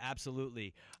odd,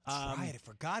 absolutely. Right, I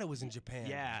forgot it was in Japan.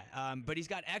 Yeah, but he's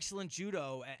got excellent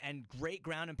judo and great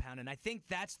ground and pound, and I think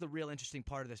that's the real interesting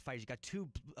part of this fight. He's got 2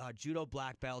 judo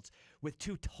black belts with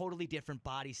 2 totally different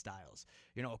body styles.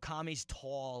 Okami's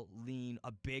tall, lean,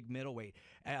 a big middleweight,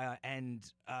 and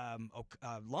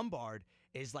Lombard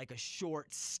is like a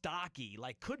short, stocky,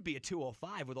 could be a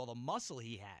 205 with all the muscle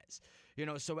he has.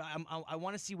 So I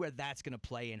want to see where that's going to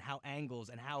play and how angles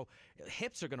and how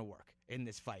hips are going to work in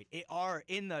this fight.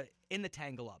 In the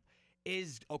tangle up.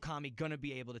 Is Okami going to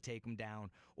be able to take him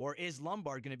down, or is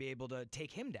Lombard going to be able to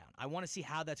take him down? I want to see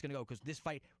how that's going to go, because this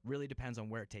fight really depends on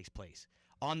where it takes place.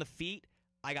 On the feet,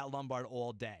 I got Lombard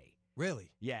all day.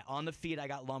 Really? Yeah, on the feet, I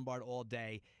got Lombard all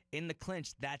day. In the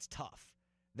clinch, that's tough.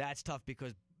 That's tough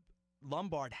because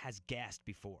Lombard has gassed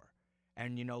before.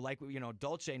 And,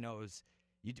 Dolce knows,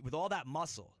 with all that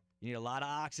muscle, You need a lot of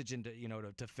oxygen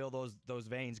to fill those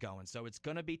veins going. So it's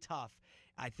going to be tough.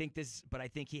 I think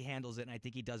he handles it, and I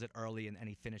think he does it early, and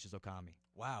he finishes Okami.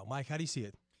 Wow, Mike, how do you see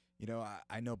it?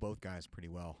 I know both guys pretty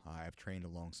well. I've trained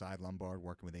alongside Lombard,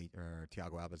 working with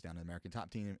Thiago Alves down in the American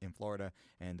Top Team in Florida,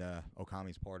 and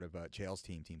Okami's part of Chael's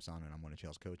team, Team Son, and I'm one of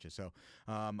Chael's coaches. So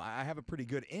I have a pretty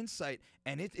good insight,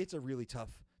 and it's a really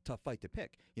tough fight to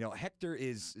pick. Hector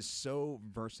is so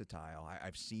versatile.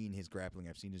 I've seen his grappling,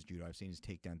 I've seen his judo, I've seen his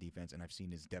takedown defense, and I've seen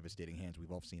his devastating hands.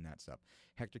 We've all seen that stuff.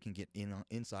 Hector can get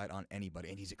inside on anybody,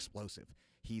 and he's explosive.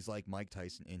 He's like Mike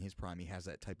Tyson in his prime. He has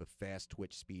that type of fast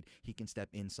twitch speed. He can step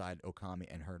inside Okami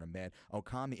and hurt him bad.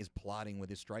 Okami is plotting with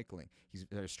his striking.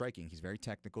 He's very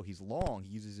technical. He's long.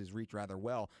 He uses his reach rather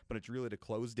well, but it's really to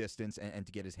close distance and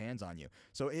to get his hands on you.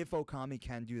 So if Okami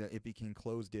can do that, if he can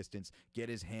close distance, get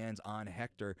his hands on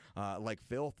Hector, like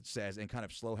Phil says, and kind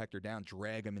of slow Hector down,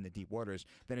 drag him in the deep waters,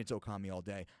 then it's Okami all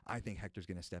day. I think Hector's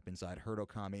going to step inside, hurt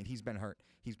Okami, and he's been hurt.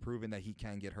 He's proven that he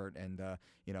can get hurt, and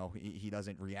he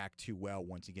doesn't react too well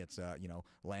once he gets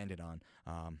landed on.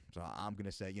 So I'm going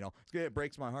to say, it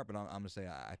breaks my heart, but I'm going to say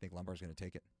I think Lombard's going to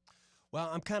take it. Well,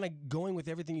 I'm kind of going with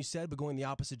everything you said, but going the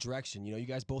opposite direction. You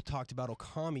guys both talked about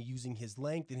Okami using his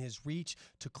length and his reach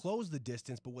to close the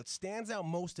distance, but what stands out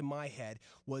most in my head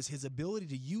was his ability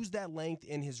to use that length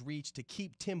and his reach to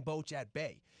keep Tim Boetsch at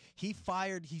bay. He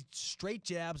straight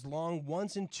jabs, long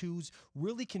ones and twos,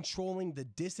 really controlling the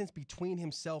distance between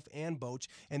himself and Boetsch,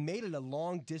 and made it a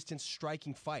long-distance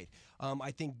striking fight.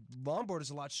 I think Lombard is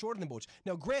a lot shorter than Boetsch.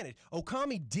 Now, granted,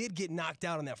 Okami did get knocked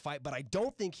out in that fight, but I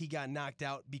don't think he got knocked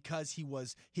out because it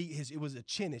was a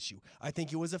chin issue. I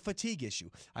think it was a fatigue issue.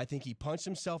 I think he punched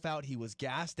himself out, he was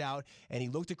gassed out, and he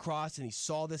looked across and he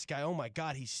saw this guy, oh my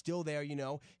God, he's still there,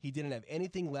 he didn't have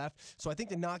anything left. So I think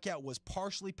the knockout was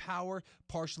partially power,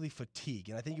 partially fatigue,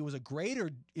 and I think it was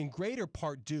in greater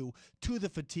part due to the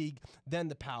fatigue than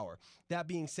the power. That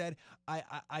being said,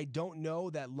 I don't know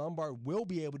that Lombard will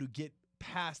be able to get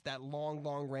past that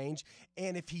long range,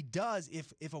 and if he does,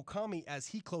 if Okami, as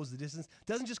he closes the distance,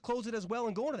 doesn't just close it as well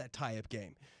and go into that tie-up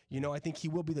game, I think he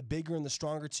will be the bigger and the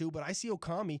stronger too, but I see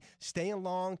Okami staying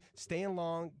long,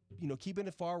 keeping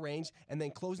it far range, and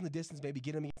then closing the distance, maybe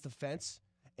get him against the fence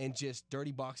and just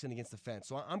dirty boxing against the fence.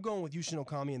 So I'm going with Yushin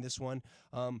Okami in this one.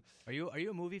 Are you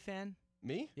a movie fan?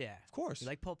 Me? Yeah. Of course. You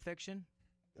like Pulp Fiction?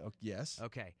 Oh, yes.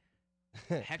 Okay.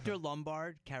 Hector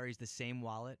Lombard carries the same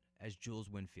wallet as Jules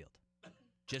Winfield.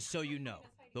 Just so you know.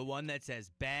 The one that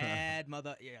says bad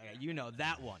mother,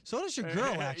 that one. So does your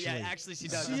girl, actually. Yeah, actually she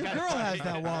does. So your girl has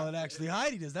that wallet, actually.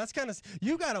 Heidi does. That's kind of,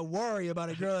 you got to worry about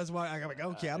a girl. That's why I'm like,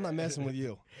 okay, I'm not messing with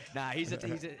you. Nah,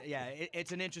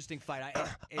 it's an interesting fight.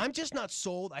 I'm just not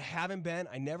sold. I haven't been.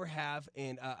 I never have.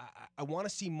 And I want to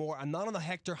see more. I'm not on the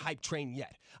Hector hype train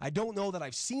yet. I don't know that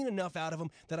I've seen enough out of him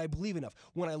that I believe enough.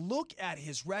 When I look at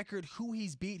his record, who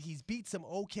he's beat some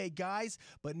okay guys,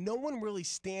 but no one really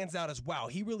stands out as, wow,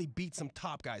 he really beat some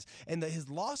top guys. And his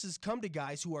losses come to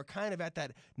guys who are kind of at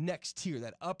that next tier,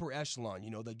 that upper echelon,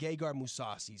 the Gegard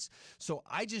Mousasi's. So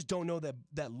I just don't know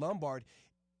that Lombard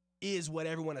is what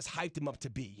everyone has hyped him up to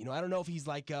be. I don't know if he's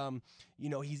like,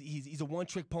 he's a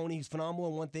one-trick pony. He's phenomenal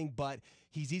in one thing, but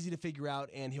he's easy to figure out,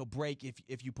 and he'll break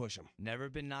if you push him. Never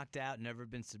been knocked out, never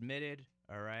been submitted.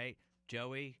 All right,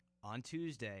 Joey, on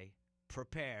Tuesday,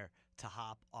 prepare to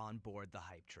hop on board the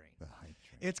hype train.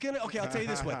 It's going to, okay, I'll tell you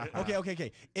this way.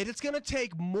 Okay. It's going to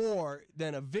take more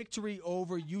than a victory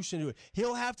over Yushin.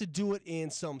 He'll have to do it in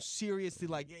some seriously,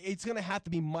 it's going to have to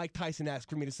be Mike Tyson-esque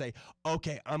for me to say,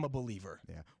 okay, I'm a believer.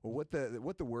 Yeah. Well,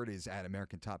 what the word is at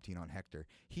American Top Team on Hector,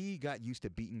 he got used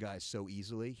to beating guys so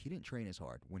easily, he didn't train as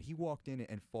hard. When he walked in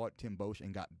and fought Tim Boetsch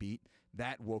and got beat,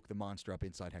 that woke the monster up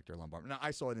inside Hector Lombard. Now,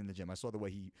 I saw it in the gym. I saw the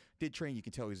way he did train. You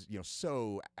can tell he's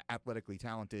so athletically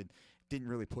talented, didn't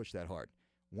really push that hard.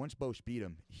 Once Boetsch beat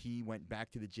him, he went back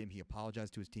to the gym. He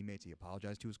apologized to his teammates. He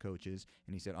apologized to his coaches.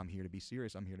 And he said, I'm here to be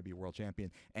serious. I'm here to be a world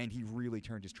champion. And he really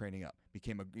turned his training up.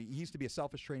 He used to be a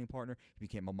selfish training partner. He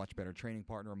became a much better training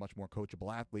partner, a much more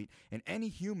coachable athlete. And any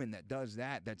human that does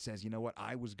that says, you know what,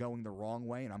 I was going the wrong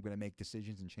way and I'm going to make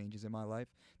decisions and changes in my life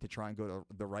to try and go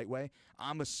the right way,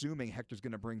 I'm assuming Hector's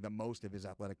going to bring the most of his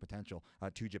athletic potential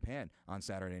to Japan on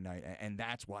Saturday night. And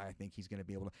that's why I think he's going to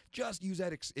be able to just use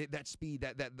that speed,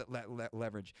 that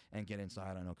leverage, and get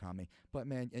inside on Okami. But,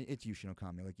 man, it's Yushin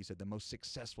Okami, like you said, the most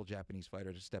successful Japanese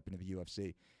fighter to step into the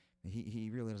UFC. He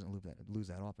really doesn't lose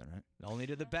that often, right? Only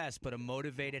to the best, but a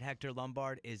motivated Hector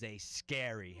Lombard is a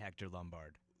scary Hector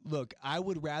Lombard. Look, I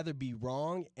would rather be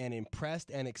wrong and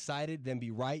impressed and excited than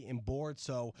be right and bored.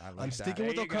 So I'm sticking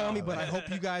with Okami, but I hope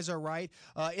you guys are right.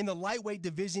 In the lightweight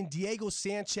division, Diego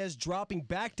Sanchez dropping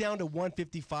back down to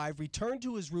 155, returned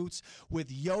to his roots with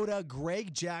Yoda,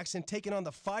 Greg Jackson, taking on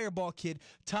the Fireball Kid,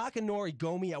 Takanori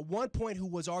Gomi, at one point who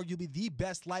was arguably the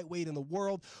best lightweight in the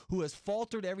world, who has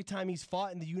faltered every time he's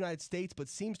fought in the United States, but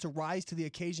seems to rise to the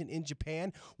occasion in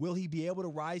Japan. Will he be able to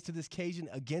rise to this occasion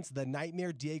against the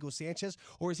Nightmare Diego Sanchez,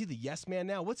 or is he the yes man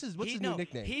now? What's his new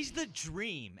nickname? He's the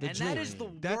Dream, The and Dream. that is the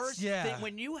worst thing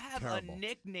when you have Terrible. a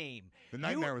nickname. The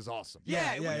Nightmare was awesome.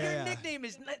 Yeah, your nickname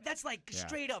is that's like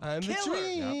straight up I'm the killer,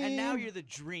 Dream. and now you're the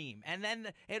Dream, and then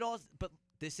it all. But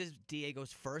this is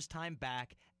Diego's first time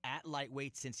back at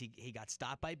lightweight since he got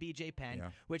stopped by BJ Penn,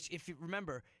 which, if you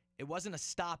remember, it wasn't a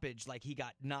stoppage like he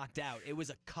got knocked out. It was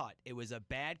a cut. It was a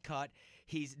bad cut.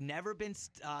 He's never been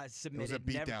submitted. It was a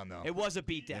beatdown, though. It was a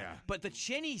beatdown. Yeah. But the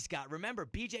chin he's got, remember,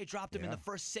 BJ dropped him in the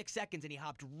first 6 seconds, and he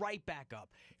hopped right back up.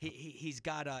 He's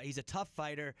a tough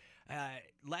fighter.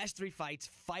 Last 3 fights,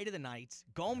 fight of the night.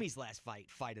 Gomi's last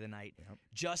fight of the night.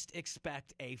 Just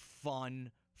expect a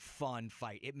fun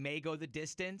fight. It may go the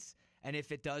distance, and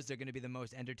if it does, they're going to be the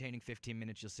most entertaining 15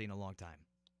 minutes you'll see in a long time.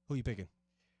 Who are you picking?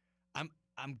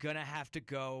 I'm going to have to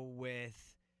go with...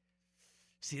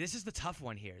 See, this is the tough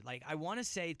one here. Like, I want to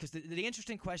say, because the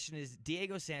interesting question is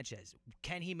Diego Sanchez.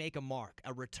 Can he make a mark,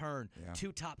 a return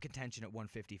to top contention at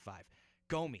 155?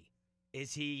 Gomi,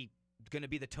 is he going to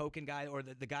be the token guy or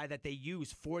the guy that they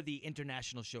use for the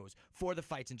international shows, for the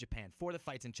fights in Japan, for the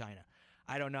fights in China?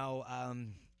 I don't know.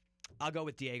 I'll go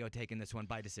with Diego taking this one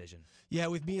by decision. Yeah,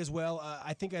 with me as well.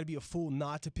 I think I'd be a fool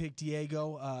not to pick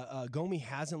Diego. Gomi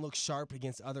hasn't looked sharp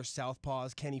against other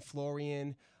southpaws. Kenny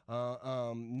Florian,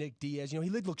 Nick Diaz. He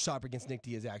did look sharp against Nick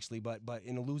Diaz, actually, but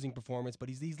in a losing performance. But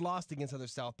he's lost against other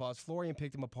southpaws. Florian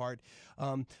picked him apart.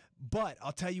 But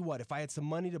I'll tell you what, if I had some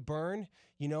money to burn,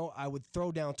 I would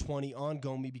throw down 20 on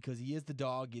Gomi because he is the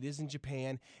dog. It is in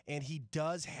Japan, and he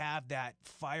does have that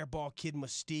Fireball Kid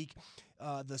mystique.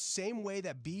 The same way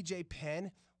that BJ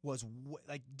Penn was,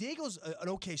 Diego's an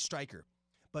okay striker,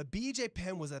 but BJ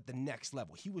Penn was at the next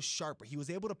level. He was sharper. He was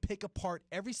able to pick apart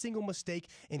every single mistake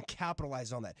and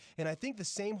capitalize on that. And I think the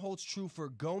same holds true for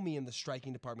Gomi in the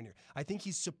striking department here. I think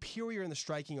he's superior in the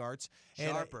striking arts.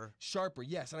 Sharper,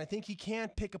 yes. And I think he can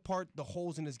pick apart the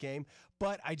holes in his game,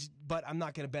 but I'm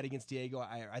not going to bet against Diego.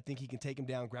 I think he can take him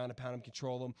down, ground and pound him,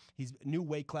 control him. He's new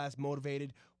weight class,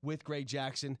 motivated with Greg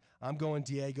Jackson. I'm going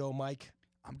Diego. Mike?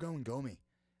 I'm going Gomi.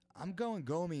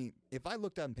 If I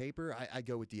looked on paper, I'd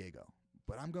go with Diego.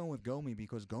 But I'm going with Gomi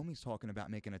because Gomi's talking about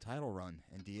making a title run,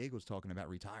 and Diego's talking about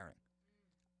retiring.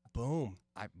 Boom.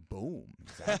 Boom.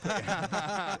 Exactly.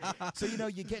 So,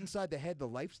 you get inside the head, the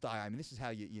lifestyle. I mean, this is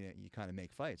how you kind of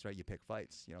make fights, right? You pick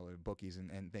fights, bookies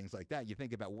and things like that. You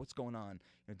think about what's going on.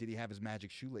 Did he have his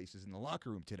magic shoelaces in the locker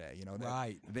room today?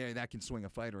 That can swing a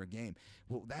fight or a game.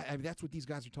 Well, that's what these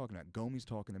guys are talking about. Gomi's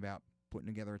talking about putting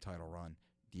together a title run.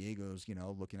 Diego's,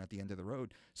 looking at the end of the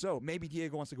road. So maybe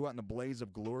Diego wants to go out in the blaze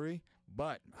of glory,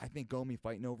 but I think Gomi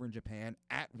fighting over in Japan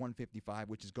at 155,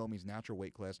 which is Gomi's natural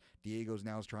weight class. Diego's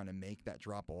now is trying to make that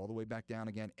drop all the way back down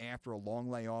again after a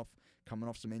long layoff, coming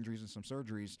off some injuries and some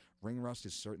surgeries. Ring rust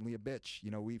is certainly a bitch.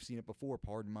 We've seen it before,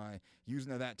 pardon my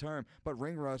using of that term, but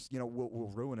ring rust,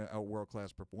 will ruin a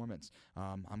world-class performance.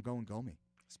 I'm going Gomi.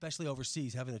 Especially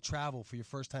overseas, having to travel for your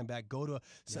first time back, go to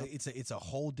it's a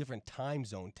whole different time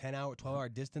zone, 10-hour, 12-hour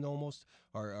distance almost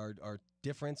are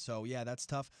different. So yeah, that's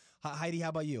tough. Heidi, how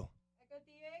about you? I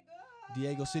go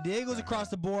Diego. So Diego's across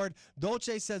the board.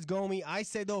 Dolce says Gomi. I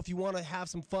say though, if you want to have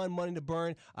some fun, money to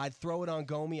burn, I'd throw it on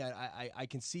Gomi. I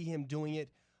can see him doing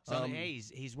it. So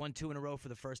he's won 2 in a row for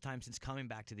the first time since coming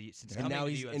back to the UFC. And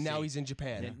now he's in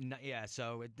Japan.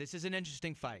 So this is an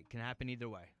interesting fight. Can happen either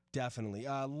way. Definitely.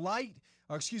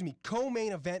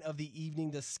 Co-main event of the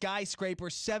evening, the skyscraper,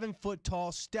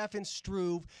 7-foot-tall Stefan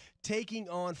Struve taking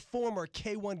on former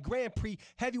K1 Grand Prix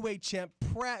heavyweight champ,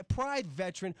 Pride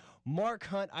veteran, Mark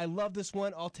Hunt. I love this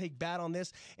one. I'll take bat on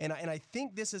this. And I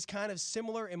think this is kind of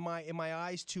similar in my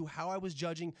eyes to how I was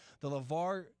judging the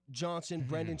LeVar Johnson,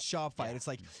 Brendan Schaub fight. It's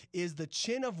like, is the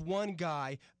chin of one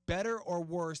guy better or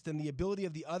worse than the ability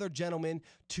of the other gentleman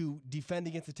to defend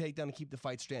against the takedown and keep the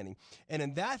fight standing? And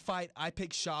in that fight, I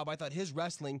picked Schaub. I thought his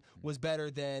wrestling was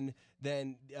better than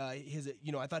than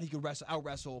I thought he could out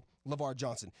wrestle LeVar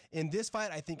Johnson. In this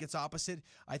fight, I think it's opposite.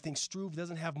 I think Struve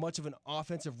doesn't have much of an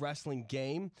offensive wrestling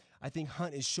game. I think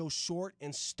Hunt is so short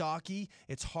and stocky,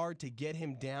 it's hard to get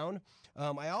him down.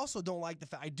 I also don't like the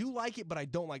fact, I do like it, but I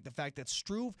don't like the fact that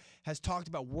Struve has talked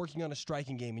about working on a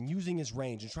striking game and using his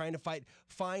range and trying to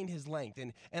find his length.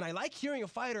 And I like hearing a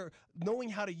fighter knowing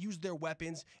how to use their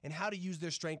weapons and how to use their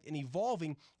strength and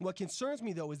evolving. What concerns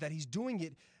me, though, is that he's doing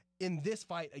it in this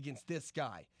fight against this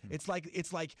guy. It's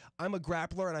like I'm a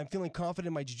grappler and I'm feeling confident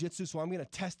in my jiu-jitsu, so I'm going to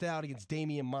test it out against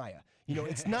Damian Maia.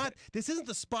 It's not. This isn't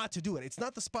the spot to do it. It's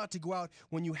not the spot to go out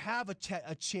when you have a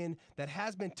chin that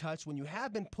has been touched, when you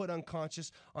have been put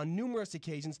unconscious on numerous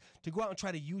occasions, to go out and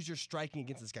try to use your striking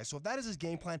against this guy. So if that is his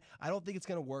game plan, I don't think it's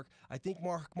going to work. I think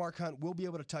Mark Hunt will be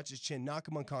able to touch his chin, knock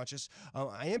him unconscious.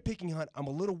 I am picking Hunt. I'm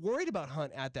a little worried about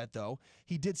Hunt at that, though.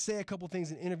 He did say a couple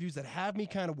things in interviews that have me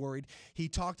kind of worried. He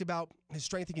talked about his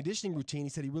strength and conditioning routine. He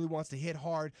said he really wants to hit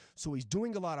hard, so he's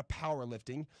doing a lot of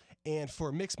powerlifting. And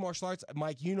for mixed martial arts,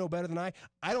 Mike, you know better than I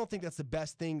don't think that's the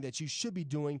best thing that you should be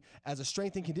doing as a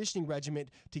strength and conditioning regimen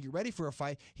to get ready for a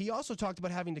fight. He also talked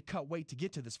about having to cut weight to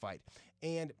get to this fight.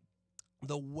 And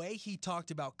the way he talked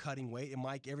about cutting weight, and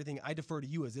Mike, everything, I defer to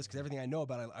you as this because everything I know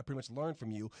about it, I pretty much learned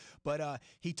from you. But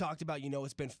he talked about,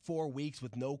 it's been 4 weeks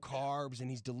with no carbs and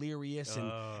he's delirious.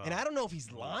 And I don't know if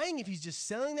he's lying, if he's just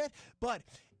selling that. But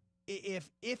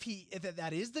if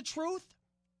that is the truth,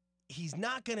 he's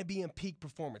not going to be in peak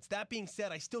performance. That being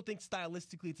said, I still think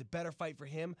stylistically it's a better fight for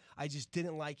him. I just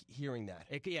didn't like hearing that.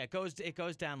 It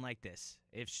goes down like this.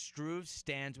 If Struve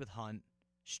stands with Hunt,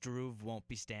 Struve won't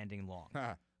be standing long.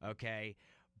 Okay?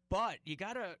 But you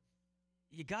gotta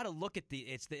look at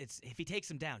it's if he takes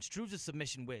him down, Struve's a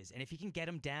submission whiz, and if he can get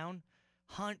him down,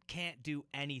 Hunt can't do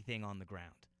anything on the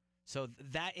ground. So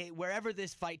wherever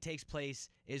this fight takes place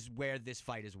is where this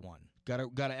fight is won.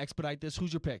 Gotta expedite this.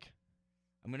 Who's your pick?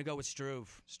 I'm going to go with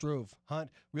Struve. Struve.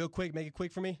 Hunt. Real quick. Make it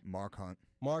quick for me. Mark Hunt.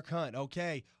 Mark Hunt.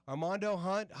 Okay. Armando,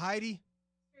 Hunt, Heidi?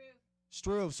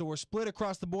 Struve. So we're split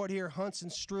across the board here. Hunts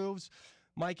and Struves.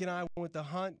 Mike and I went with the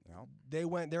Hunt.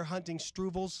 Yep. They're hunting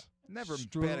Struvels. Never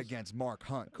bet against Mark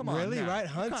Hunt. Come on, really, now. Right?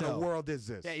 Hunt. What kind of world is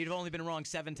this? Yeah, you'd have only been wrong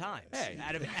 7 times. Hey.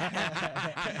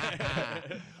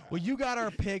 Well, you got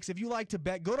our picks. If you like to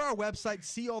bet, go to our website,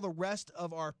 see all the rest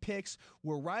of our picks.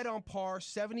 We're right on par,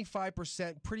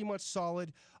 75%, pretty much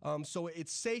solid. So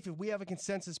it's safe. If we have a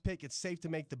consensus pick, it's safe to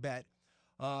make the bet.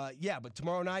 But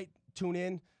tomorrow night, tune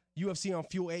in. UFC on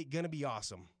Fuel 8, going to be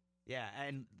awesome. Yeah,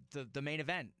 and the main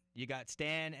event, you got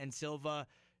Stan and Silva.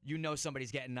 You know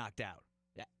somebody's getting knocked out.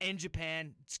 Yeah, in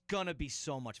Japan, it's going to be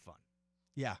so much fun.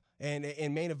 Yeah, and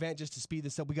main event, just to speed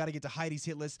this up, we got to get to Heidi's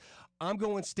hit list. I'm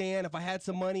going Stan. If I had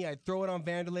some money, I'd throw it on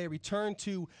Wanderlei, return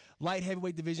to light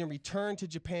heavyweight division, return to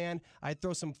Japan. I'd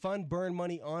throw some fun burn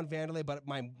money on Wanderlei, but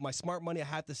my smart money, I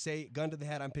have to say, gun to the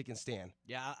head, I'm picking Stan.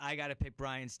 Yeah, I got to pick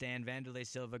Brian Stan. Wanderlei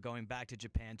Silva going back to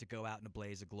Japan to go out in a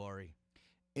blaze of glory.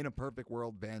 In a perfect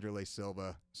world, Wanderlei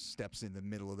Silva steps in the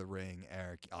middle of the ring,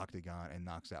 octagon, and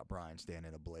knocks out Brian Stan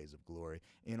in a blaze of glory.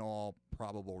 In all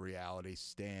probable reality,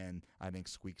 Stan, I think,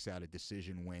 squeaks out a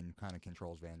decision win, kind of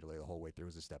controls Wanderlei the whole way through,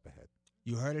 is a step ahead.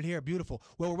 You heard it here. Beautiful.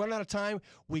 Well, we're running out of time.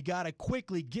 We got to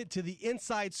quickly get to the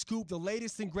inside scoop, the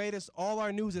latest and greatest, all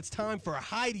our news. It's time for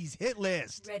Heidi's Hit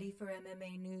List. Ready for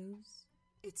MMA news?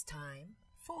 It's time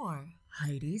for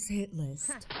Heidi's Hit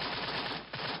List.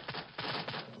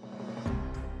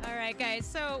 All right, guys.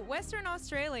 So Western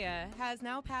Australia has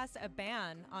now passed a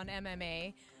ban on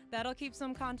MMA. That'll keep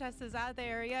some contests out of the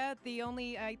area. The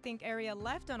only, I think, area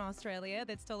left on Australia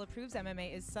that still approves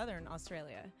MMA is Southern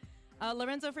Australia.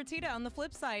 Lorenzo Fertitta, on the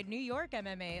flip side, New York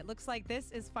MMA. It looks like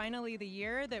this is finally the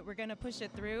year that we're going to push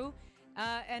it through.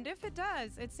 And if it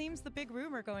does, it seems the big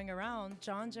rumor going around,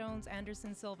 John Jones,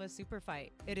 Anderson Silva super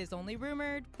fight. It is only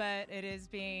rumored, but it is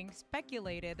being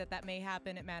speculated that may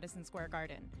happen at Madison Square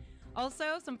Garden.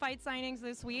 Also, some fight signings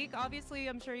this week. Obviously,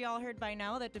 I'm sure y'all heard by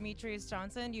now that Demetrius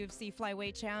Johnson, UFC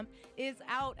flyweight champ, is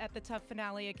out at the TUF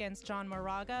finale against John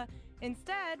Moraga.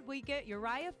 Instead, we get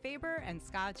Uriah Faber and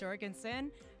Scott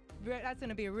Jorgensen. That's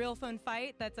going to be a real fun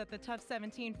fight. That's at the TUF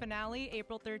 17 finale,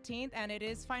 April 13th, and it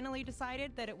is finally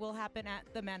decided that it will happen at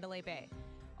the Mandalay Bay.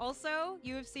 Also,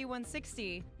 UFC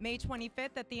 160, May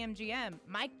 25th at the MGM.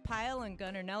 Mike Pyle and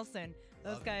Gunnar Nelson.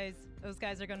 Those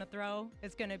guys are going to throw.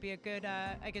 It's going to be a good,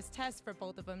 test for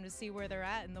both of them to see where they're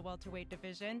at in the welterweight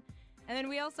division. And then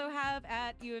we also have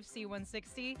at UFC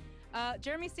 160,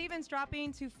 Jeremy Stevens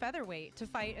dropping to featherweight to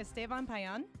fight Esteban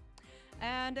Payan.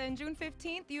 And on June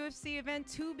 15th, UFC event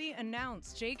to be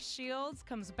announced. Jake Shields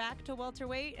comes back to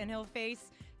welterweight, and he'll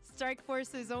face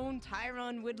Strikeforce's own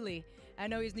Tyron Woodley. I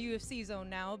know he's in the UFC zone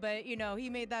now, but, you know, he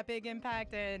made that big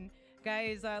impact, and guy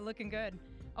is looking good.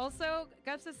 Also,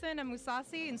 Gustafsson and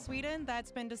Musasi in Sweden,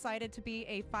 that's been decided to be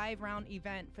a 5-round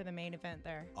event for the main event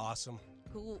there. Awesome.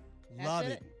 Cool. Love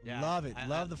That's it. Love it.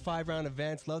 Love the 5-round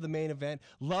events. Love the main event.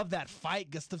 Love that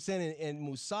fight, Gustafsson and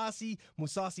Musasi.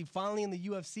 Musasi finally in the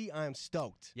UFC. I am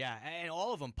stoked. Yeah, and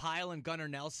all of them, Pyle and Gunnar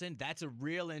Nelson, that's a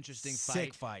real interesting fight.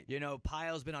 Sick fight. You know,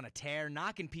 Pyle's been on a tear,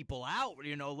 knocking people out,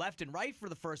 you know, left and right for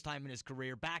the first time in his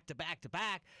career, back to back to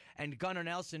back. And Gunnar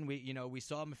Nelson, we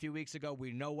saw him a few weeks ago.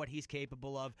 We know what he's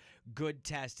capable of. Good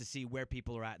test to see where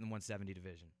people are at in the 170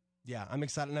 division. Yeah, I'm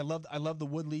excited. And I love the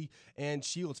Woodley and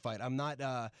Shields fight. I'm not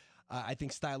I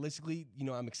think stylistically, you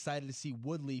know, I'm excited to see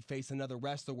Woodley face another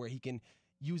wrestler where he can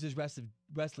use his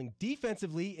wrestling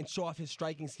defensively and show off his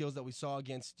striking skills that we saw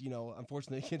against, you know,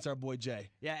 unfortunately against our boy Jay.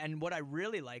 Yeah, and what I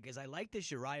really like is I like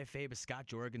this Uriah Faber-Scott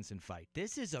Jorgensen fight.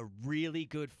 This is a really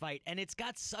good fight, and it's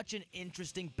got such an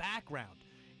interesting background.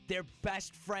 They're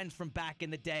best friends from back in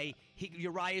the day.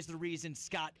 Uriah is the reason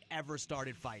Scott ever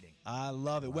started fighting. I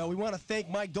love it. Well, we want to thank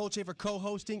Mike Dolce for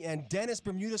co-hosting and Dennis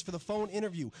Bermudez for the phone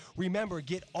interview. Remember,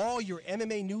 get all your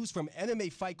MMA news from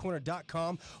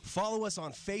MMAFightCorner.com. Follow us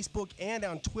on Facebook and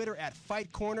on Twitter at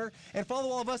Fight Corner. And follow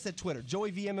all of us at Twitter,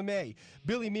 Joey V MMA,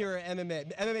 Billy Mira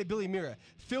MMA Billy Mira,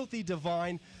 Filthy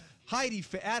Divine, Heidi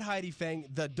Fang,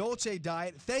 The Dolce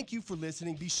Diet. Thank you for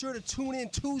listening. Be sure to tune in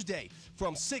Tuesday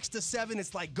from 6 to 7.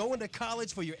 It's like going to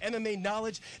college for your MMA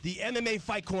knowledge. The MMA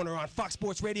Fight Corner on Fox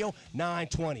Sports Radio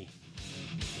 920.